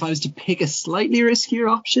 If I was to pick a slightly riskier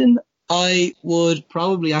option, I would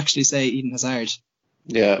probably actually say Eden Hazard.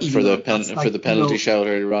 Yeah, Even for though the that's like, for the penalty shout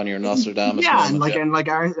earlier on, your Nostradamus yeah, moment. and like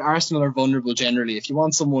Arsenal are vulnerable generally. If you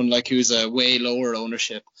want someone like who's a way lower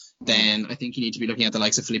ownership, then I think you need to be looking at the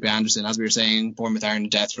likes of Felipe Anderson. As we were saying, Bournemouth are in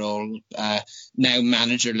death roll, now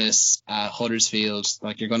managerless. Huddersfield,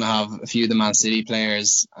 like you're going to have a few of the Man City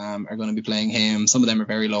players are going to be playing him. Some of them are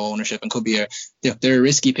very low ownership and could be they're a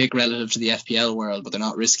risky pick relative to the FPL world, but they're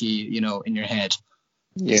not risky, in your head.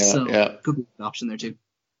 Yeah, so yeah. Could be an option there too.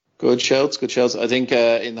 Good shouts. I think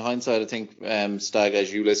in the hindsight, Stag,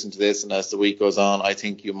 as you listen to this and as the week goes on, I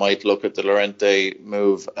think you might look at the Llorente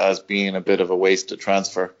move as being a bit of a wasted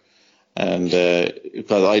transfer. And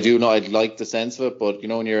because I'd like the sense of it, but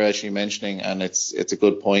when you're actually mentioning, and it's a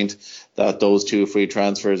good point, that those 2 free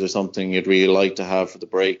transfers are something you'd really like to have for the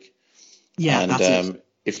break. Yeah, and that's it.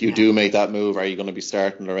 If you do make that move, are you going to be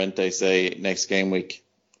starting Llorente, say, next game week?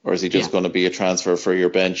 Or is he just going to be a transfer for your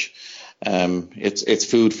bench? It's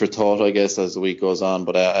food for thought, I guess, as the week goes on,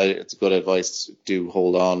 but it's good advice. Do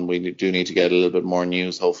hold on. We do need to get a little bit more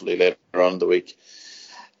news, hopefully, later on in the week.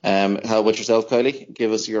 How about yourself, Kylie?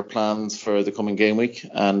 Give us your plans for the coming game week,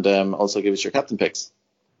 and also give us your captain picks.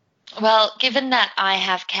 Well, given that I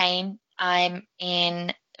have Kane, I'm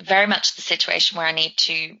in very much the situation where I need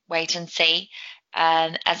to wait and see.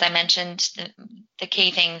 As I mentioned, the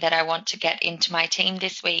key thing that I want to get into my team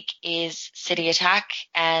this week is City attack,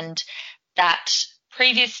 and that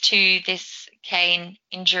previous to this Kane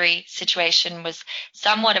injury situation was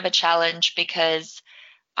somewhat of a challenge because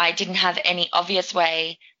I didn't have any obvious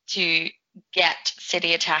way to get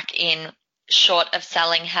City attack in short of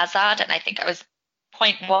selling Hazard, and I think I was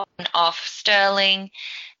 0.1 off Sterling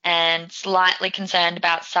and slightly concerned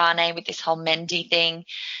about Sane with this whole Mendy thing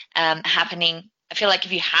happening. I feel like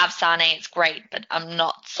if you have Sane, it's great, but I'm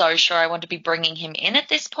not so sure I want to be bringing him in at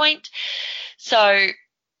this point. So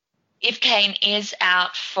if Kane is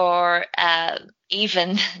out for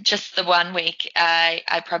even just the 1 week,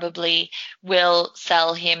 I probably will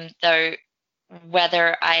sell him, though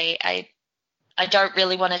whether I don't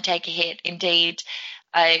really want to take a hit. Indeed,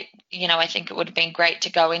 I think it would have been great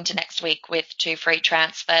to go into next week with 2 free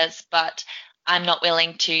transfers, but I'm not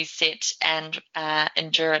willing to sit and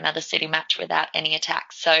endure another City match without any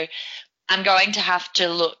attacks. So I'm going to have to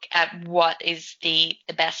look at what is the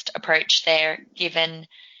best approach there, given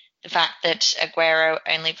the fact that Aguero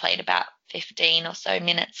only played about 15 or so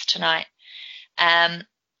minutes tonight.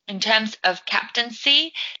 In terms of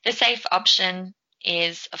captaincy, the safe option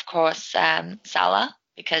is, of course, Salah,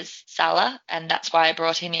 because Salah, and that's why I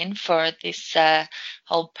brought him in for this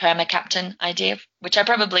whole perma-captain idea, which I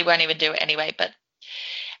probably won't even do anyway, but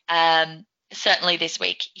certainly this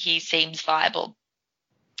week he seems viable.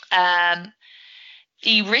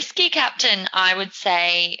 The risky captain, I would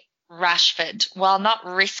say Rashford. While not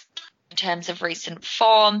risky in terms of recent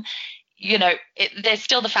form, there's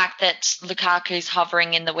still the fact that Lukaku's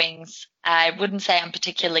hovering in the wings. I wouldn't say I'm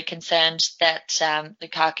particularly concerned that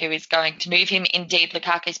Lukaku is going to move him. Indeed,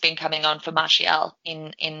 Lukaku's been coming on for Martial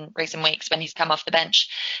in recent weeks when he's come off the bench.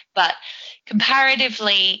 But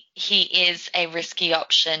comparatively, he is a risky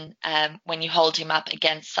option when you hold him up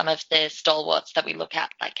against some of the stalwarts that we look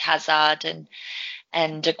at, like Hazard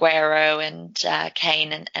and Aguero and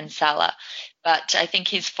Kane and Salah. But I think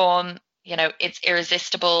his form, it's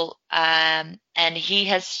irresistible, and he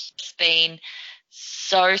has been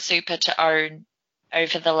so super to own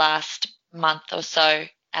over the last month or so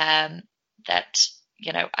that,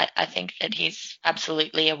 I think that he's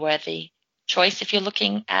absolutely a worthy choice if you're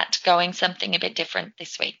looking at going something a bit different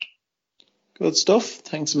this week. Good stuff.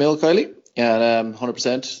 Thanks a mil, Kylie. Yeah,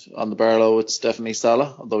 100% on the Barlow. It's definitely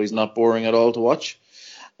Salah, although he's not boring at all to watch.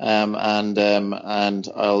 And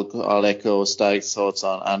I'll echo Stag's thoughts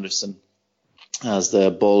on Anderson as the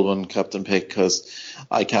Baldwin captain pick, because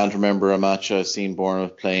I can't remember a match I've seen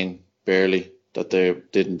Bournemouth playing barely that they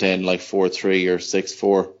didn't end like 4-3 or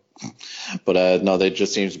 6-4. But no, there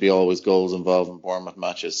just seems to be always goals involved in Bournemouth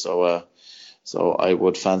matches. So I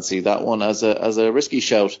would fancy that one as a risky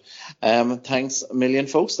shout. Thanks a million,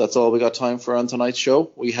 folks. That's all we got time for on tonight's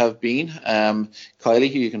show. We have been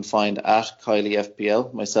Kylie, who you can find at Kylie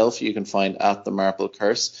FPL. Myself, you can find at the Marple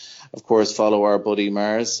Curse. Of course, follow our buddy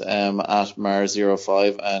Mars at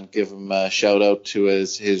Mars05 and give him a shout out to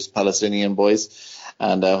his Palestinian boys.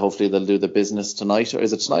 And hopefully they'll do the business tonight. Or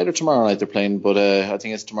is it tonight or tomorrow night they're playing? But I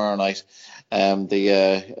think it's tomorrow night. And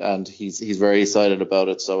he's very excited about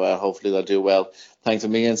it. So hopefully they'll do well. Thanks a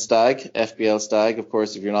million, Stag, FBL Stag. Of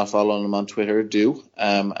course, if you're not following him on Twitter, do.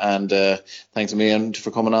 And thanks a million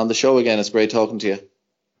for coming on the show again. It's great talking to you.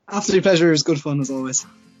 Absolute pleasure. It's good fun as always.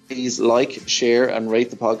 Please like, share, and rate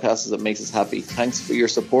the podcast as it makes us happy. Thanks for your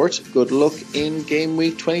support. Good luck in game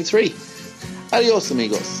week 23. Adios,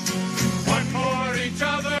 amigos.